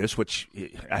going through this, which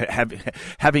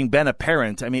having been a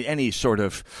parent, I mean, any sort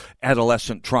of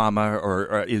adolescent trauma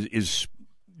or is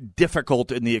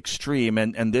difficult in the extreme,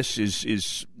 and this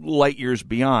is light years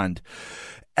beyond.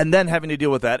 And then having to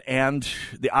deal with that and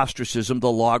the ostracism,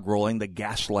 the log rolling, the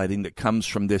gaslighting that comes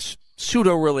from this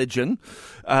pseudo-religion,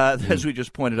 as we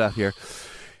just pointed out here.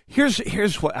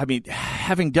 Here's what, I mean,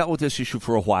 having dealt with this issue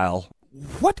for a while,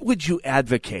 what would you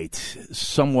advocate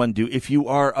someone do if you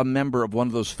are a member of one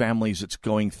of those families that's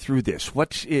going through this?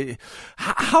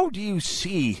 How do you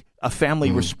see a family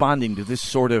responding to this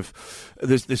sort of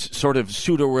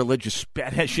pseudo-religious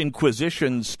Spanish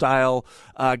Inquisition style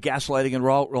gaslighting and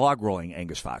log rolling,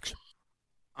 Angus Fox?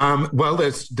 Well,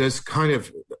 there's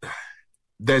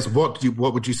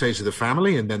what would you say to the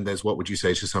family, and then there's what would you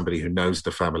say to somebody who knows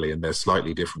the family, and there's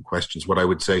slightly different questions. What I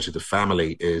would say to the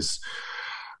family is,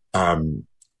 turn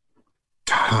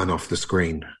off the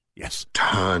screen. Yes,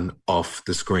 turn off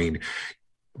the screen.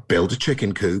 Build a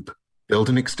chicken coop. Build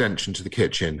an extension to the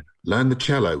kitchen, learn the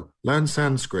cello, learn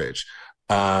Sanskrit.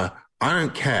 I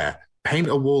don't care. Paint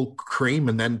a wall cream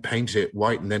and then paint it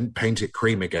white and then paint it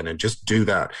cream again, and just do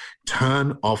that.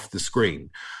 Turn off the screen.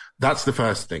 That's the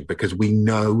first thing, because we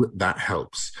know that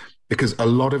helps. Because a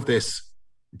lot of this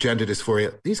gender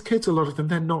dysphoria, these kids, a lot of them,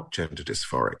 they're not gender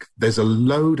dysphoric. There's a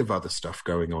load of other stuff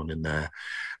going on in there.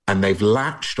 And they've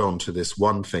latched onto this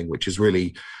one thing, which is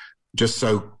really just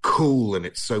so cool, and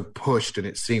it's so pushed, and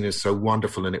it's seen as so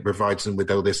wonderful, and it provides them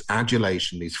with all this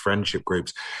adulation, these friendship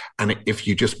groups. And if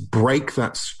you just break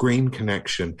that screen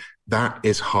connection, that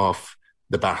is half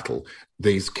the battle.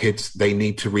 These kids, they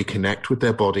need to reconnect with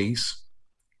their bodies.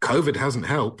 COVID hasn't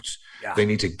helped. Yeah. They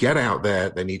need to get out there.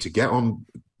 They need to get on,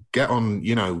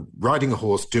 riding a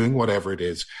horse, doing whatever it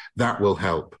is. That will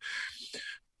help.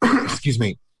 Excuse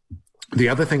me. The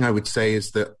other thing I would say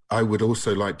is that I would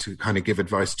also like to kind of give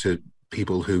advice to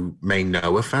people who may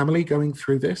know a family going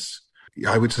through this.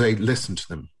 I would say, listen to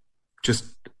them.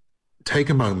 Just take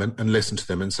a moment and listen to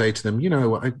them and say to them,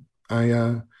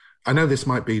 I know this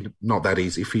might be not that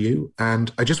easy for you, and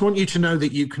I just want you to know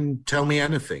that you can tell me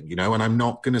anything, and I'm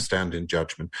not going to stand in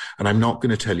judgment, and I'm not going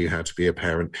to tell you how to be a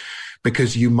parent,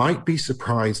 because you might be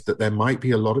surprised that there might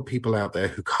be a lot of people out there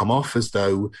who come off as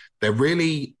though they're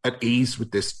really at ease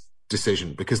with this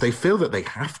decision because they feel that they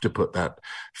have to put that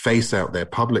face out there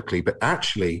publicly, but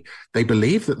actually they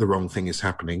believe that the wrong thing is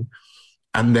happening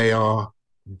and they are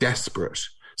desperate.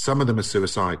 Some of them are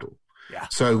suicidal. Yeah.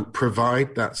 So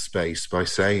provide that space by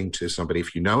saying to somebody,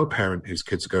 if you know a parent whose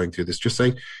kids are going through this, just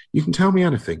say, you can tell me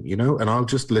anything, and I'll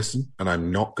just listen, and I'm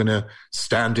not going to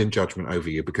stand in judgment over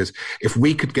you, because if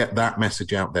we could get that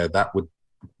message out there, that would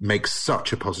make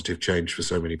such a positive change for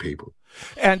so many people.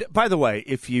 And by the way,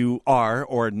 if you are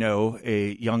or know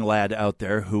a young lad out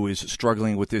there who is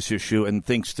struggling with this issue and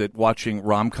thinks that watching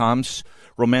rom-coms,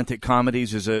 romantic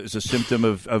comedies, is a symptom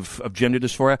of gender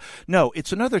dysphoria, no,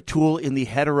 it's another tool in the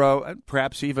hetero and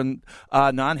perhaps even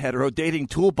non-hetero dating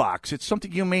toolbox. It's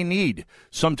something you may need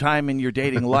sometime in your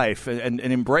dating life, and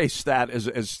embrace that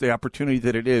as the opportunity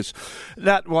that it is.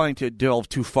 Not wanting to delve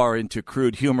too far into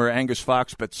crude humor, Angus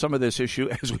Fox, but some of this issue,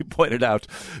 as we pointed out,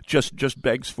 just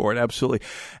begs for it. Absolutely.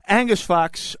 Angus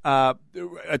Fox at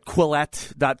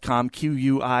Quillette.com,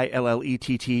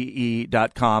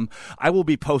 QUILLETTE.com. I will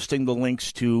be posting the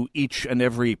links to each and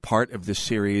every part of this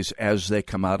series as they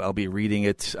come out. I'll be reading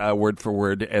it word for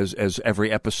word as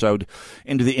every episode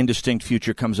into the indistinct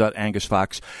future comes out. Angus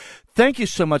Fox, Thank you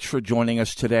so much for joining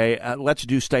us today. Let's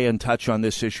stay in touch on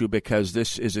this issue because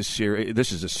this is a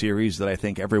series that I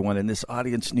think everyone in this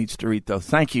audience needs to read, though.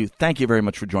 Thank you very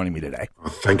much for joining me today.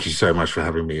 Thank you so much for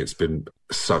having me. It's been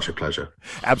such a pleasure.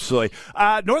 Absolutely.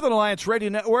 Northern Alliance Radio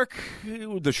Network,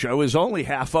 the show is only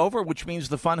half over, which means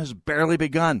the fun has barely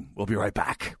begun. We'll be right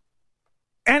back.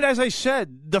 And as I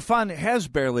said, the fun has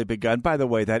barely begun. By the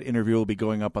way, that interview will be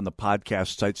going up on the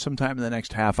podcast site sometime in the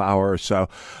next half hour or so.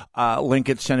 Link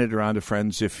it, send it around to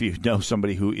friends if you know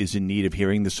somebody who is in need of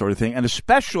hearing this sort of thing, and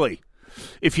especially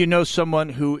if you know someone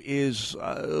who is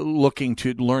looking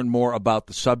to learn more about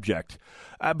the subject.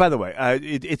 By the way, I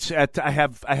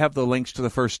have the links to the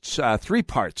first 3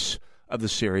 parts of the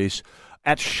series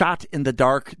at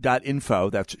shotinthedark.info.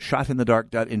 That's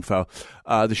shotinthedark.info.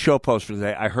 The show post for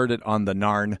today, I heard it on the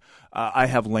Narn. I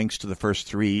have links to the first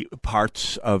 3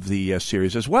 parts of the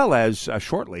series, as well as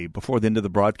shortly, before the end of the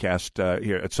broadcast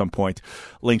here at some point,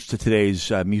 links to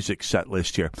today's music set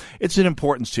list here. It's an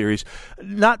important series.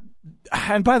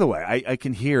 And by the way, I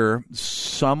can hear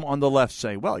some on the left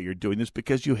say, well, you're doing this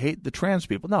because you hate the trans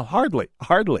people. No, hardly.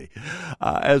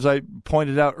 As I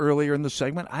pointed out earlier in the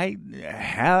segment, I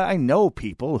know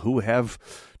people who have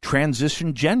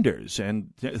transitioned genders, and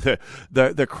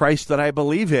the Christ that I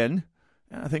believe in,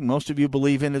 I think most of you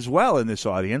believe in as well in this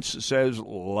audience, says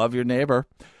love your neighbor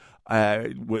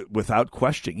without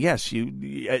question. Yes,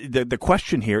 the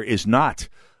question here is not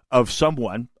of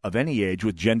someone of any age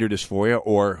with gender dysphoria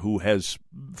or who has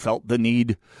felt the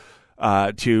need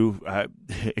to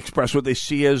express what they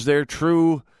see as their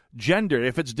true gender.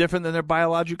 If it's different than their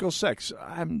biological sex,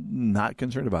 I'm not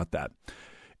concerned about that.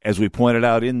 As we pointed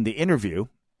out in the interview,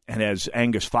 and as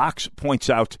Angus Fox points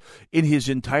out in his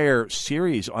entire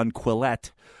series on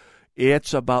Quillette,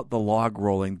 it's about the log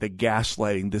rolling, the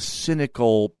gaslighting, the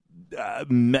cynical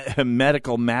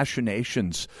medical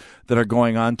machinations that are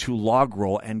going on to log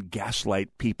roll and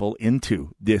gaslight people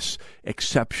into this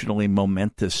exceptionally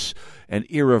momentous and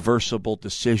irreversible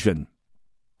decision.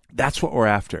 That's what we're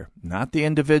after. Not the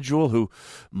individual who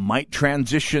might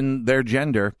transition their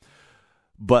gender,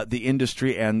 but the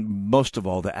industry and, most of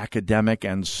all, the academic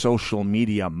and social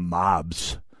media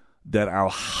mobs that are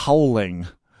howling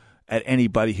at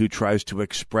anybody who tries to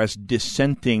express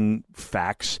dissenting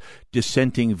facts,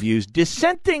 dissenting views,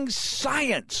 dissenting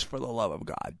science, for the love of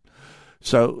God.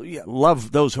 So, yeah,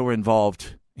 love those who are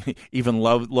involved, even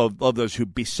love those who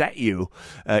beset you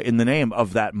in the name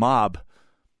of that mob.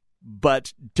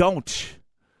 But don't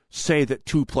say that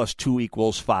 2 + 2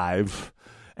 = 5,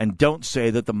 and don't say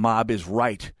that the mob is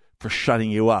right for shutting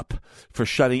you up, for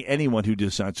shutting anyone who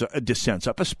dissents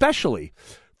up, especially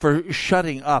for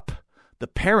shutting up the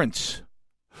parents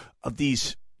of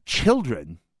these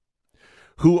children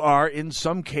who are, in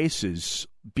some cases,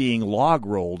 being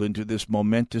log-rolled into this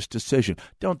momentous decision.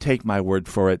 Don't take my word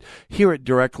for it. Hear it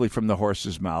directly from the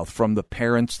horse's mouth, from the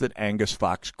parents that Angus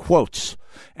Fox quotes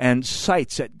and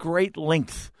cites at great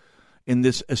length in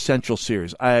this essential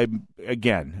series.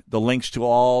 Again, the links to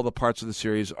all the parts of the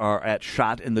series are at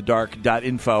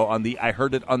shotinthedark.info on the I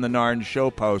Heard It on the Narn show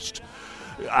post.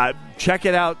 Check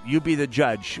it out. You be the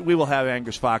judge. We will have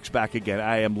Angus Fox back again.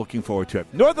 I am looking forward to it.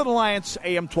 Northern Alliance,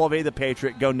 AM 1280, The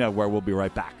Patriot. Go nowhere. We'll be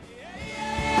right back.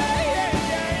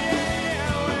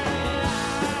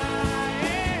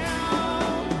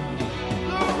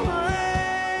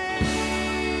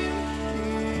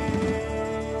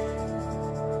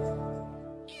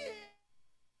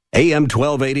 AM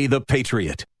 1280, The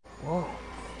Patriot. Whoa.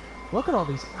 Look at all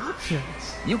these options.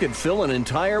 You could fill an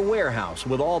entire warehouse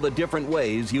with all the different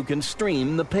ways you can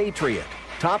stream The Patriot.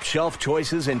 Top shelf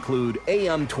choices include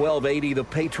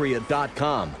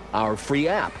AM1280thepatriot.com, our free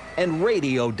app, and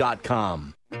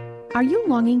radio.com. Are you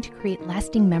longing to create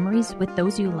lasting memories with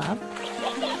those you love?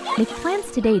 Make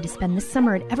plans today to spend this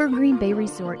summer at Evergreen Bay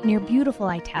Resort near beautiful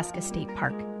Itasca State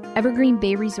Park. Evergreen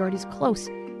Bay Resort is close,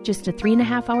 just a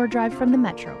 3.5-hour drive from the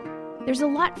metro. There's a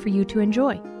lot for you to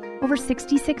enjoy. Over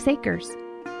 66 acres.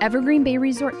 Evergreen Bay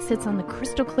Resort sits on the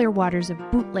crystal clear waters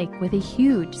of Boot Lake with a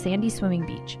huge sandy swimming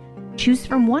beach. Choose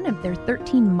from one of their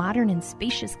 13 modern and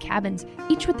spacious cabins,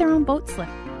 each with their own boat slip.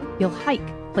 You'll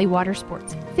hike, play water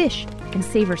sports, fish, and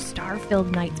savor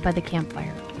star-filled nights by the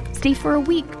campfire. Stay for a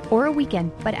week or a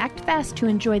weekend, but act fast to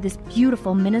enjoy this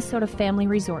beautiful Minnesota family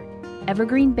resort,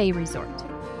 Evergreen Bay Resort.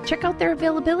 Check out their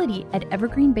availability at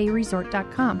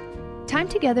evergreenbayresort.com. Time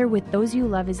together with those you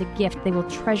love is a gift they will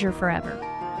treasure forever.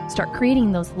 Start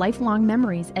creating those lifelong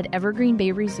memories at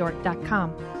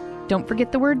evergreenbayresort.com. Don't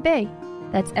forget the word bay.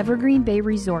 That's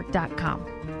evergreenbayresort.com.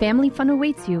 Family fun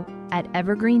awaits you at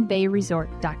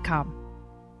evergreenbayresort.com.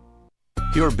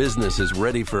 Your business is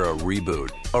ready for a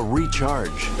reboot, a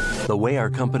recharge. The way our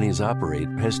companies operate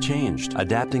has changed.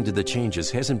 Adapting to the changes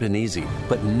hasn't been easy,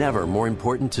 but never more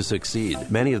important to succeed.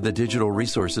 Many of the digital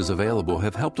resources available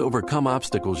have helped overcome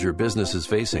obstacles your business is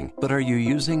facing. But are you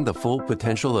using the full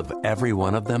potential of every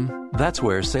one of them? That's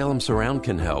where Salem Surround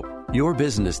can help. Your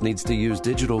business needs to use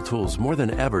digital tools more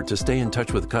than ever to stay in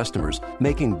touch with customers,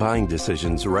 making buying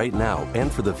decisions right now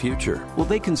and for the future. Will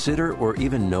they consider or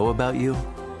even know about you?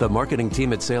 The marketing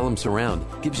team at Salem Surround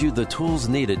gives you the tools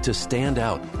needed to stand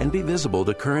out and be visible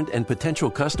to current and potential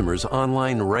customers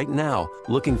online right now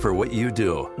looking for what you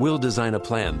do. We'll design a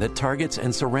plan that targets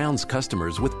and surrounds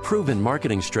customers with proven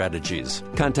marketing strategies.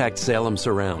 Contact Salem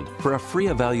Surround for a free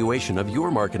evaluation of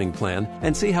your marketing plan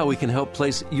and see how we can help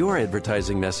place your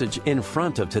advertising message in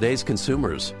front of today's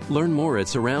consumers. Learn more at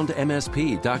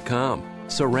surroundmsp.com.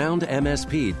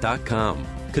 Surroundmsp.com.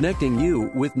 Connecting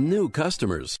you with new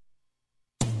customers.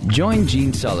 Join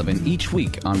Gene Sullivan each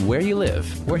week on Where You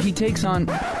Live, where he takes on...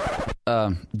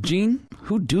 Gene,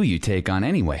 who do you take on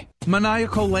anyway?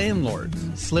 Maniacal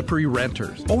landlords, slippery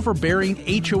renters, overbearing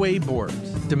HOA boards,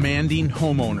 demanding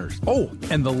homeowners. Oh,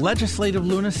 and the legislative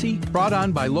lunacy brought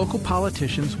on by local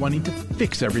politicians wanting to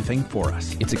fix everything for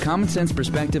us. It's a common-sense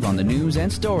perspective on the news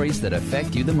and stories that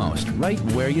affect you the most, right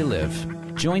where you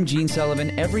live. Join Gene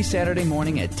Sullivan every Saturday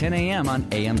morning at 10 a.m. on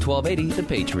AM 1280, The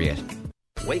Patriot.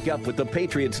 Wake up with the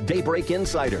Patriots Daybreak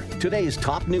Insider. Today's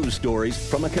top news stories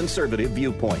from a conservative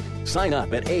viewpoint. Sign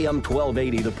up at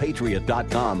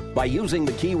am1280thepatriot.com by using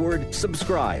the keyword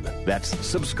subscribe. That's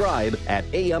subscribe at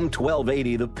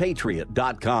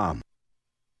am1280thepatriot.com.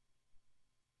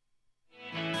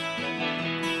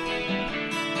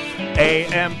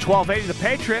 AM 1280 The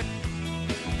Patriot,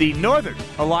 the Northern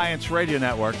Alliance Radio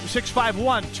Network.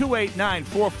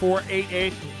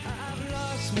 651-289-4488.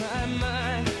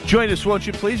 Join us, won't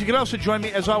you, please? You can also join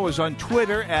me, as always, on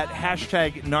Twitter at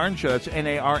hashtag Narn Show. That's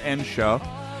N-A-R-N Show.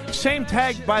 Same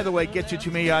tag, by the way, gets you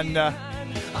to me on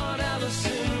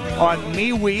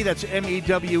MeWe, that's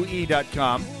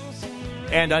MEWE.com,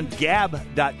 and on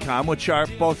Gab.com, which are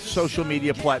both social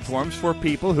media platforms for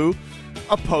people who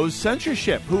oppose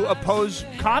censorship, who oppose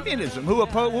communism, who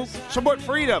support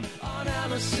freedom.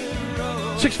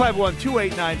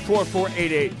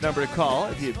 651-289-4488, number to call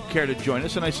if you care to join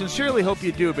us. And I sincerely hope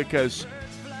you do, because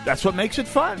that's what makes it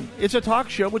fun. It's a talk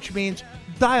show, which means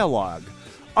dialogue.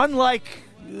 Unlike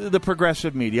the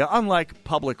progressive media, unlike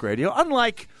public radio,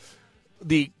 unlike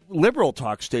the liberal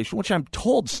talk station, which I'm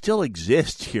told still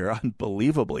exists here,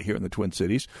 unbelievably, here in the Twin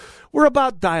Cities, we're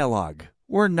about dialogue.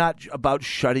 We're not about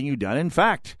shutting you down. In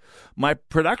fact, my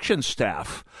production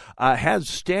staff has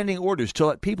standing orders to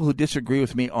let people who disagree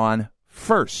with me on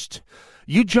first.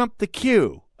 You jump the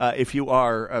queue if you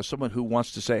are someone who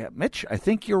wants to say, Mitch, I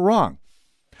think you're wrong.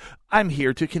 I'm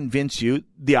here to convince you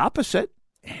the opposite.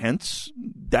 Hence,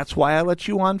 that's why I let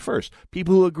you on first.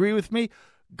 People who agree with me,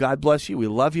 God bless you. We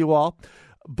love you all.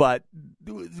 But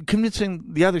convincing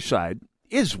the other side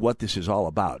is what this is all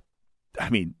about. I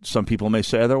mean, some people may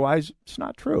say otherwise. It's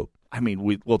not true. I mean,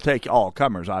 we'll take all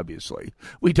comers, obviously.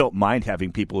 We don't mind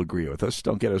having people agree with us.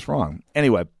 Don't get us wrong.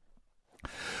 Anyway,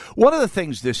 one of the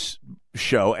things this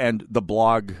show and the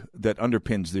blog that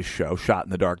underpins this show,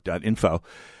 shotinthedark.info,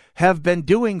 have been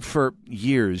doing for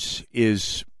years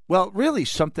is, well, really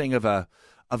something of a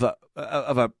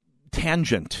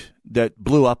tangent that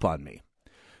blew up on me.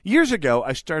 Years ago,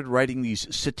 I started writing these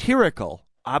satirical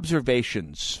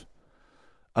observations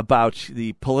about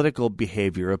the political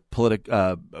behavior of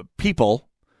people,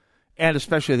 and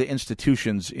especially the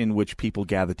institutions in which people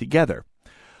gather together.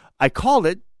 I called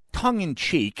it,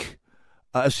 tongue-in-cheek,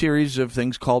 a series of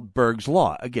things called Berg's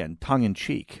Law. Again,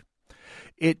 tongue-in-cheek.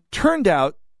 It turned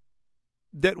out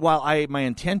that while my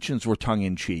intentions were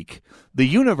tongue-in-cheek, the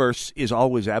universe is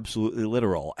always absolutely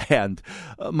literal, and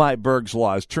my Berg's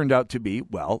Laws turned out to be,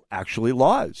 well, actually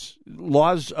laws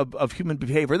of human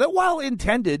behavior that, while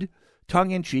intended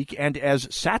tongue-in-cheek and as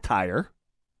satire,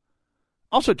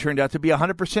 also turned out to be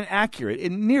 100% accurate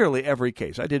in nearly every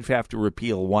case. I did have to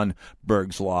repeal one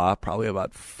Berg's Law probably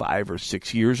about 5 or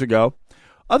 6 years ago.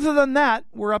 Other than that,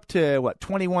 we're up to,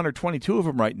 21 or 22 of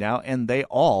them right now, and they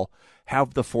all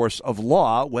have the force of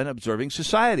law when observing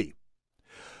society.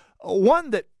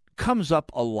 One that comes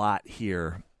up a lot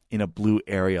here in a blue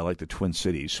area like the Twin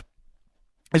Cities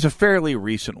is a fairly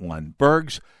recent one,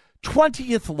 Berg's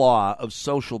 20th law of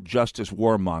social justice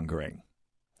warmongering,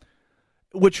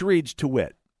 which reads to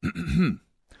wit,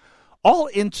 all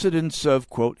incidents of,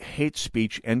 quote, hate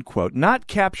speech, end quote, not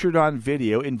captured on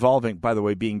video involving, by the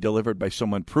way, being delivered by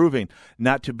someone proving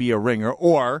not to be a ringer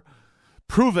or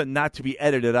proven not to be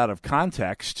edited out of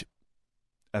context,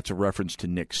 that's a reference to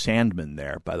Nick Sandmann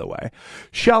there, by the way,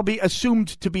 shall be assumed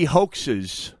to be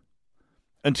hoaxes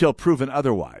until proven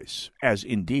otherwise, as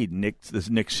indeed this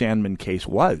Nick Sandmann case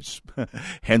was,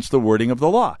 hence the wording of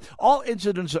the law. All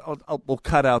incidents, we'll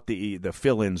cut out the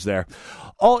fill-ins there,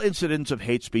 all incidents of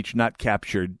hate speech not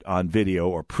captured on video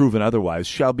or proven otherwise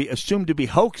shall be assumed to be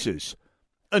hoaxes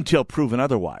until proven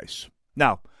otherwise.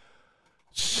 Now,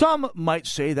 some might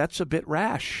say that's a bit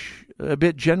rash, a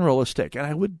bit generalistic, and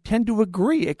I would tend to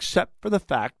agree, except for the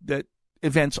fact that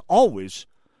events always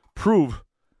prove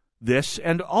this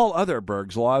and all other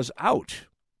Berg's laws out,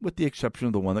 with the exception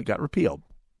of the one that got repealed.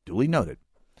 Duly noted.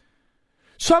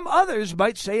 Some others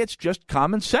might say it's just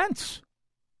common sense.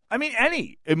 I mean,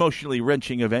 any emotionally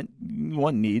wrenching event,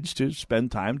 one needs to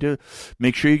spend time to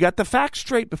make sure you got the facts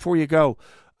straight before you go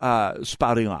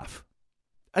spouting off.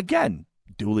 Again,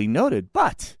 duly noted,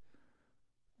 but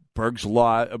Berg's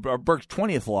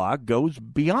 20th law goes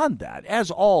beyond that,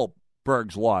 as all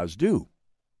Berg's laws do.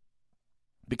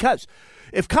 Because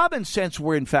if common sense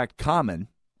were in fact common,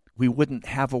 we wouldn't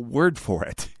have a word for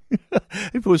it.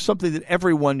 If it was something that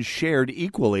everyone shared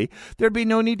equally, there'd be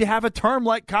no need to have a term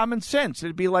like common sense.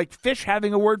 It'd be like fish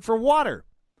having a word for water.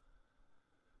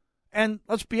 And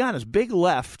let's be honest, Big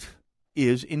Left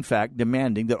is in fact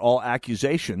demanding that all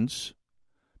accusations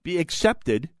be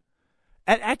accepted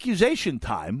at accusation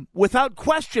time without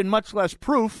question, much less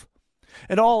proof,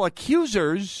 and all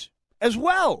accusers as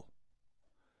well.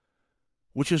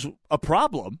 Which is a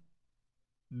problem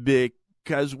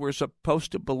because we're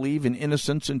supposed to believe in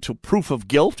innocence until proof of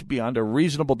guilt beyond a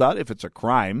reasonable doubt if it's a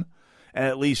crime, and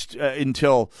at least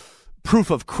until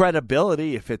proof of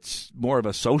credibility if it's more of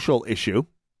a social issue.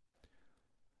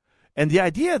 And the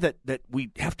idea that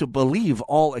we have to believe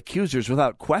all accusers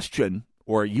without question,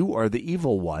 or you are the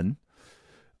evil one,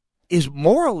 is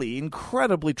morally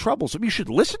incredibly troublesome. You should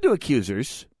listen to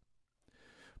accusers.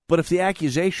 But if the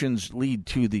accusations lead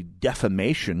to the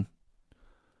defamation,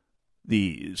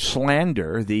 the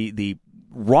slander, the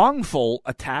wrongful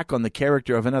attack on the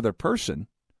character of another person,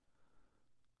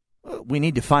 we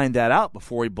need to find that out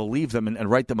before we believe them and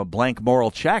write them a blank moral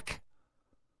check.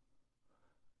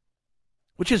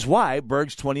 Which is why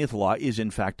Berg's 20th law is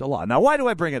in fact a law. Now, why do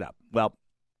I bring it up? Well,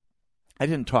 I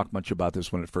didn't talk much about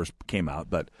this when it first came out,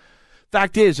 but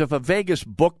fact is, if a Vegas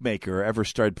bookmaker ever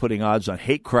started putting odds on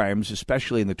hate crimes,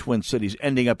 especially in the Twin Cities,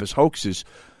 ending up as hoaxes,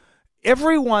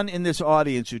 everyone in this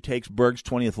audience who takes Berg's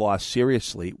 20th law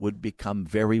seriously would become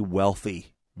very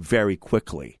wealthy very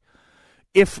quickly.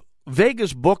 If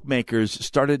Vegas bookmakers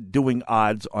started doing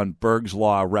odds on Berg's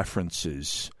law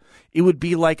references, it would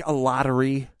be like a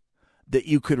lottery that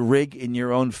you could rig in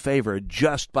your own favor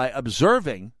just by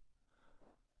observing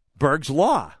Berg's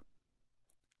law.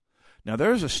 Now,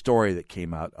 there's a story that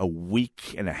came out a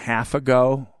week and a half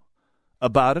ago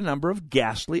about a number of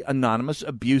ghastly, anonymous,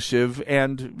 abusive,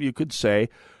 and you could say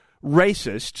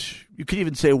racist, you could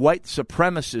even say white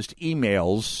supremacist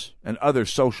emails and other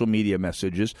social media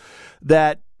messages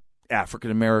that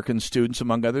African-American students,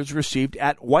 among others, received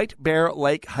at White Bear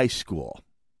Lake High School.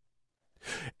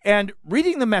 And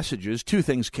reading the messages, two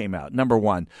things came out. Number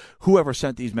one, whoever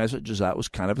sent these messages out was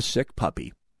kind of a sick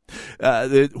puppy.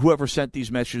 Whoever sent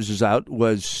these messages out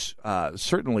was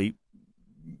certainly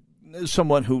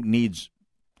someone who needs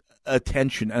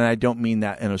attention, and I don't mean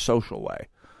that in a social way.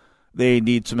 They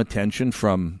need some attention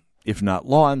from, if not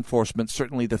law enforcement,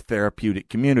 certainly the therapeutic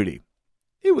community.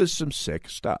 It was some sick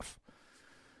stuff.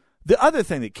 The other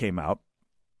thing that came out,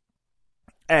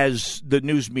 as the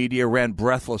news media ran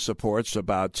breathless reports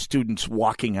about students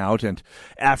walking out and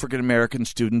African-American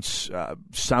students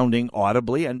sounding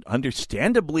audibly and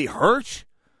understandably hurt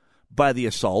by the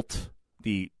assault,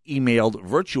 the emailed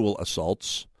virtual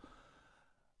assaults,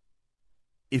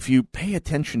 if you pay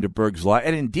attention to Berg's law,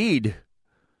 and indeed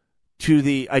to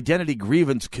the identity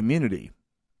grievance community,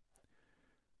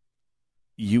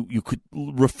 you could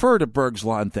refer to Berg's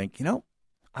law and think,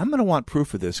 I'm going to want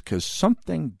proof of this because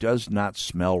something does not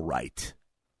smell right.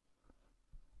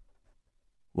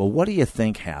 Well, what do you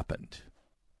think happened?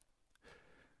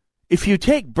 If you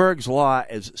take Berg's law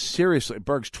as seriously,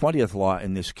 Berg's 20th law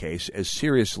in this case, as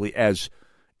seriously as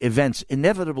events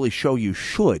inevitably show you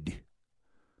should,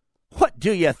 what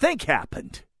do you think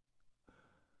happened?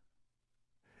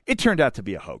 It turned out to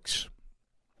be a hoax.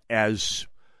 As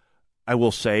I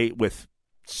will say, with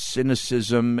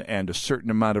cynicism and a certain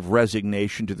amount of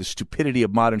resignation to the stupidity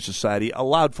of modern society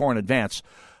allowed for in advance,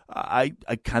 I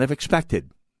kind of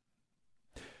expected.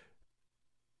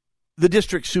 The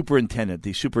district superintendent,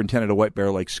 the superintendent of White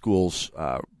Bear Lake Schools,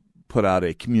 put out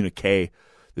a communique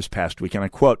this past week, and I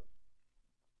quote,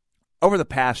 "Over the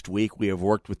past week, we have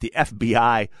worked with the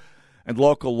FBI and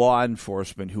local law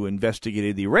enforcement who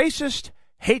investigated the racist,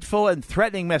 hateful, and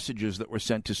threatening messages that were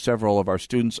sent to several of our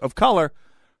students of color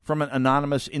from an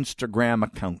anonymous Instagram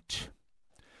account.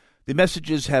 The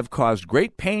messages have caused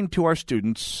great pain to our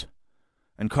students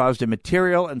and caused a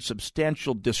material and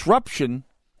substantial disruption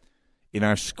in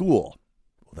our school.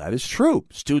 Well, that is true.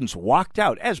 Students walked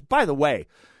out. As, by the way,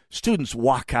 students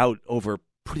walk out over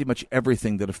pretty much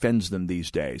everything that offends them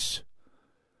these days.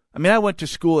 I mean, I went to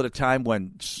school at a time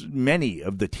when many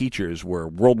of the teachers were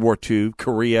World War II,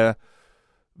 Korea,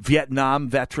 Vietnam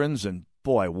veterans, and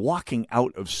boy, walking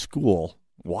out of school,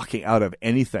 walking out of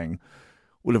anything,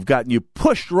 would have gotten you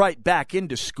pushed right back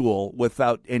into school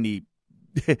without any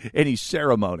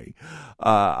ceremony.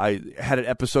 I had an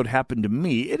episode happen to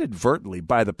me inadvertently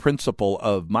by the principal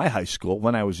of my high school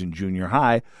when I was in junior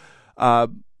high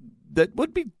that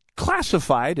would be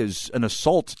classified as an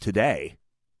assault today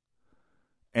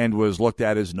and was looked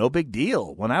at as no big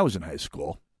deal when I was in high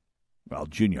school. Well,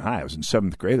 junior high. I was in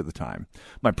 7th grade at the time.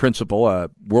 My principal, a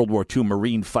World War II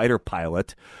Marine fighter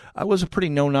pilot, was a pretty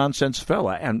no-nonsense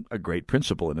fella and a great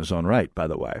principal in his own right, by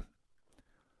the way.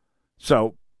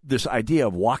 So this idea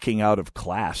of walking out of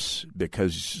class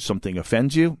because something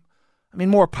offends you, I mean,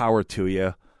 more power to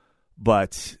you,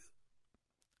 but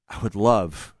I would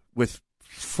love, with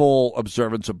full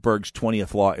observance of Berg's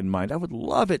 20th law in mind, I would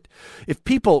love it if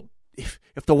people...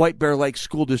 If the White Bear Lake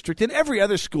School District and every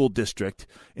other school district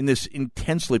in this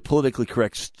intensely politically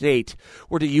correct state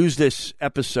were to use this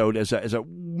episode as a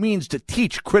means to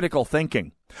teach critical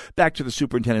thinking. Back to the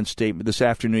superintendent's statement this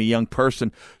afternoon, a young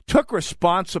person took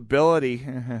responsibility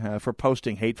for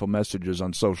posting hateful messages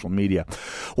on social media.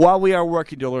 While we are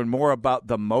working to learn more about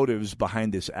the motives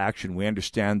behind this action, we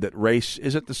understand that race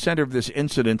is at the center of this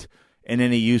incident, and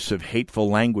any use of hateful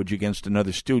language against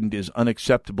another student is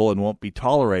unacceptable and won't be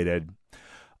tolerated.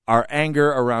 Our anger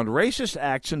around racist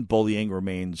acts and bullying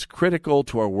remains critical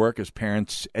to our work as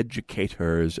parents,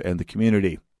 educators, and the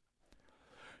community.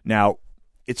 Now,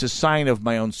 it's a sign of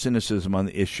my own cynicism on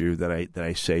the issue that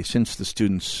I say, since the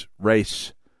student's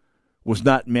race was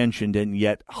not mentioned and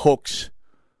yet hoax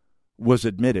was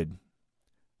admitted,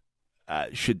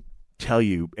 should tell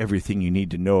you everything you need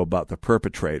to know about the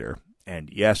perpetrator.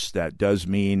 And yes, that does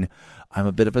mean I'm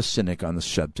a bit of a cynic on the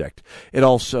subject. It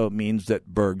also means that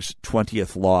Berg's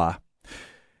 20th law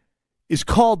is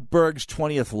called Berg's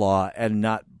 20th law and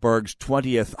not Berg's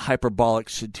 20th hyperbolic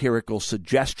satirical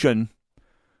suggestion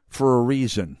for a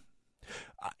reason.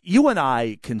 You and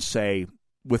I can say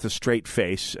with a straight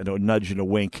face and a nudge and a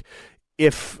wink,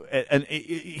 if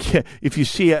you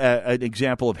see an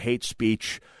example of hate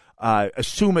speech,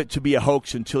 assume it to be a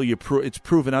hoax until it's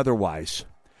proven otherwise.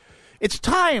 It's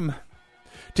time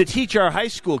to teach our high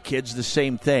school kids the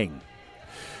same thing,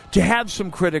 to have some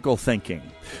critical thinking,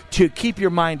 to keep your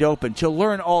mind open, to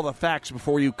learn all the facts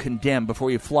before you condemn,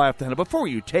 before you fly off the handle, before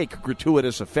you take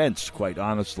gratuitous offense, quite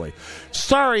honestly.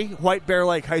 Sorry, White Bear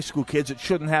Lake High School kids, it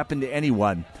shouldn't happen to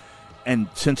anyone. And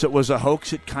since it was a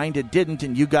hoax, it kind of didn't,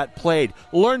 and you got played.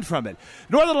 Learn from it.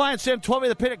 Northern Alliance Sam told me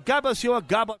the pit. God bless you all.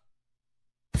 God bless.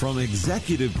 From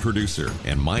executive producer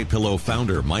and MyPillow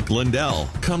founder Mike Lindell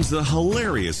comes the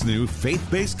hilarious new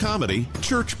faith-based comedy,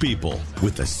 Church People,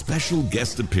 with a special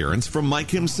guest appearance from Mike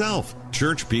himself.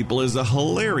 Church People is a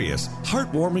hilarious,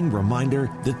 heartwarming reminder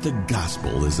that the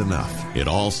gospel is enough. It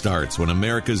all starts when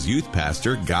America's youth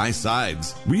pastor, Guy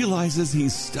Sides, realizes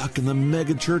he's stuck in the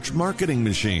megachurch marketing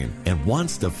machine and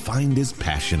wants to find his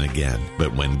passion again.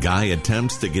 But when Guy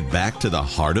attempts to get back to the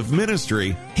heart of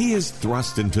ministry, he is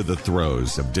thrust into the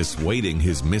throes of dissuading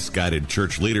his misguided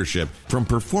church leadership from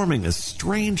performing a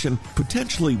strange and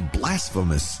potentially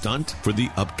blasphemous stunt for the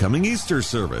upcoming Easter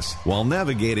service while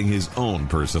navigating his own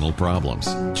personal problems.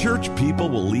 Church People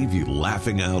will leave you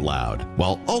laughing out loud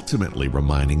while ultimately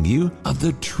reminding you of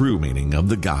the true meaning of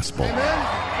the gospel.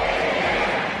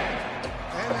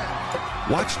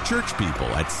 Watch Church People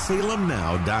at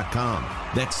salemnow.com.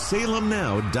 That's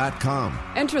salemnow.com.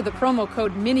 Enter the promo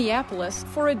code Minneapolis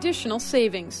for additional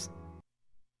savings.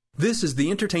 This is The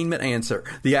Entertainment Answer.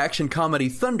 The action comedy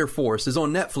Thunder Force is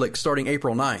on Netflix starting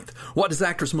April 9th. What does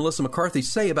actress Melissa McCarthy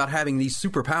say about having these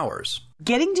superpowers?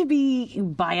 Getting to be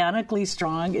bionically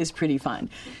strong is pretty fun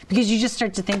because you just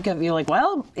start to think of, you're like,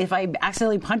 well, if I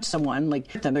accidentally punch someone,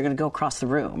 like, then they're going to go across the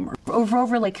room.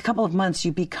 Over like a couple of months,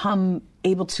 you become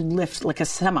able to lift like a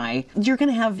semi. You're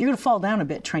going to fall down a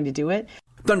bit trying to do it.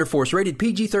 Thunder Force, rated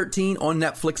PG-13 on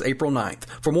Netflix April 9th.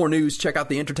 For more news, check out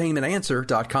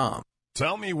theentertainmentanswer.com.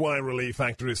 Tell me why Relief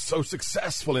Factor is so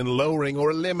successful in lowering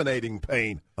or eliminating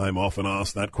pain. I'm often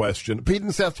asked that question. Pete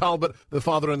and Seth Talbot, the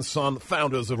father and son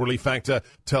founders of Relief Factor,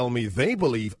 tell me they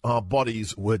believe our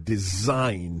bodies were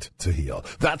designed to heal.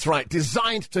 That's right,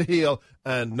 designed to heal.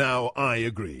 And now I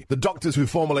agree. The doctors who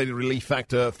formulated Relief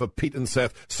Factor for Pete and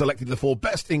Seth selected the 4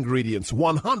 best ingredients,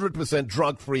 100%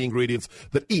 drug-free ingredients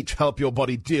that each help your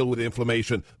body deal with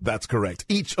inflammation. That's correct.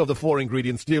 Each of the 4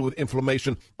 ingredients deal with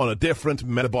inflammation on a different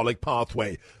metabolic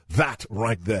pathway. That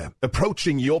right there.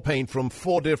 Approaching your pain from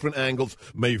 4 different angles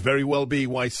may very well be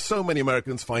why so many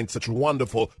Americans find such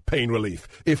wonderful pain relief.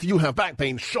 If you have back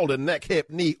pain, shoulder, neck,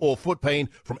 hip, knee, or foot pain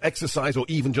from exercise or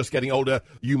even just getting older,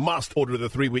 you must order the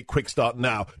 3-week quick start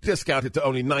now. Discount it to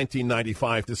only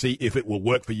 $19.95 to see if it will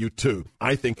work for you too.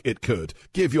 I think it could.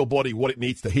 Give your body what it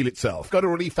needs to heal itself. Go to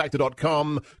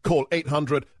ReliefFactor.com. Call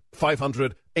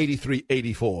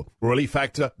 800-500-8384.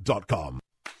 ReliefFactor.com.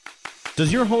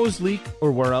 Does your hose leak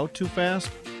or wear out too fast?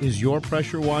 Is your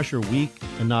pressure washer weak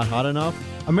and not hot enough?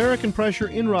 American Pressure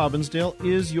in Robbinsdale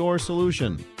is your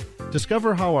solution.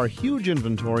 Discover how our huge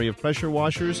inventory of pressure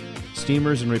washers,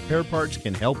 steamers, and repair parts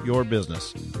can help your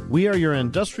business. We are your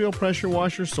industrial pressure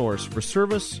washer source for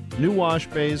service, new wash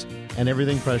bays, and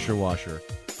everything pressure washer.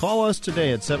 Call us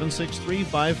today at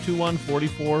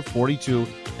 763-521-4442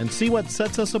 and see what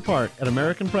sets us apart at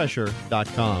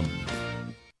AmericanPressure.com.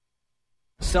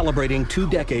 Celebrating 2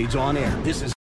 decades on air. This is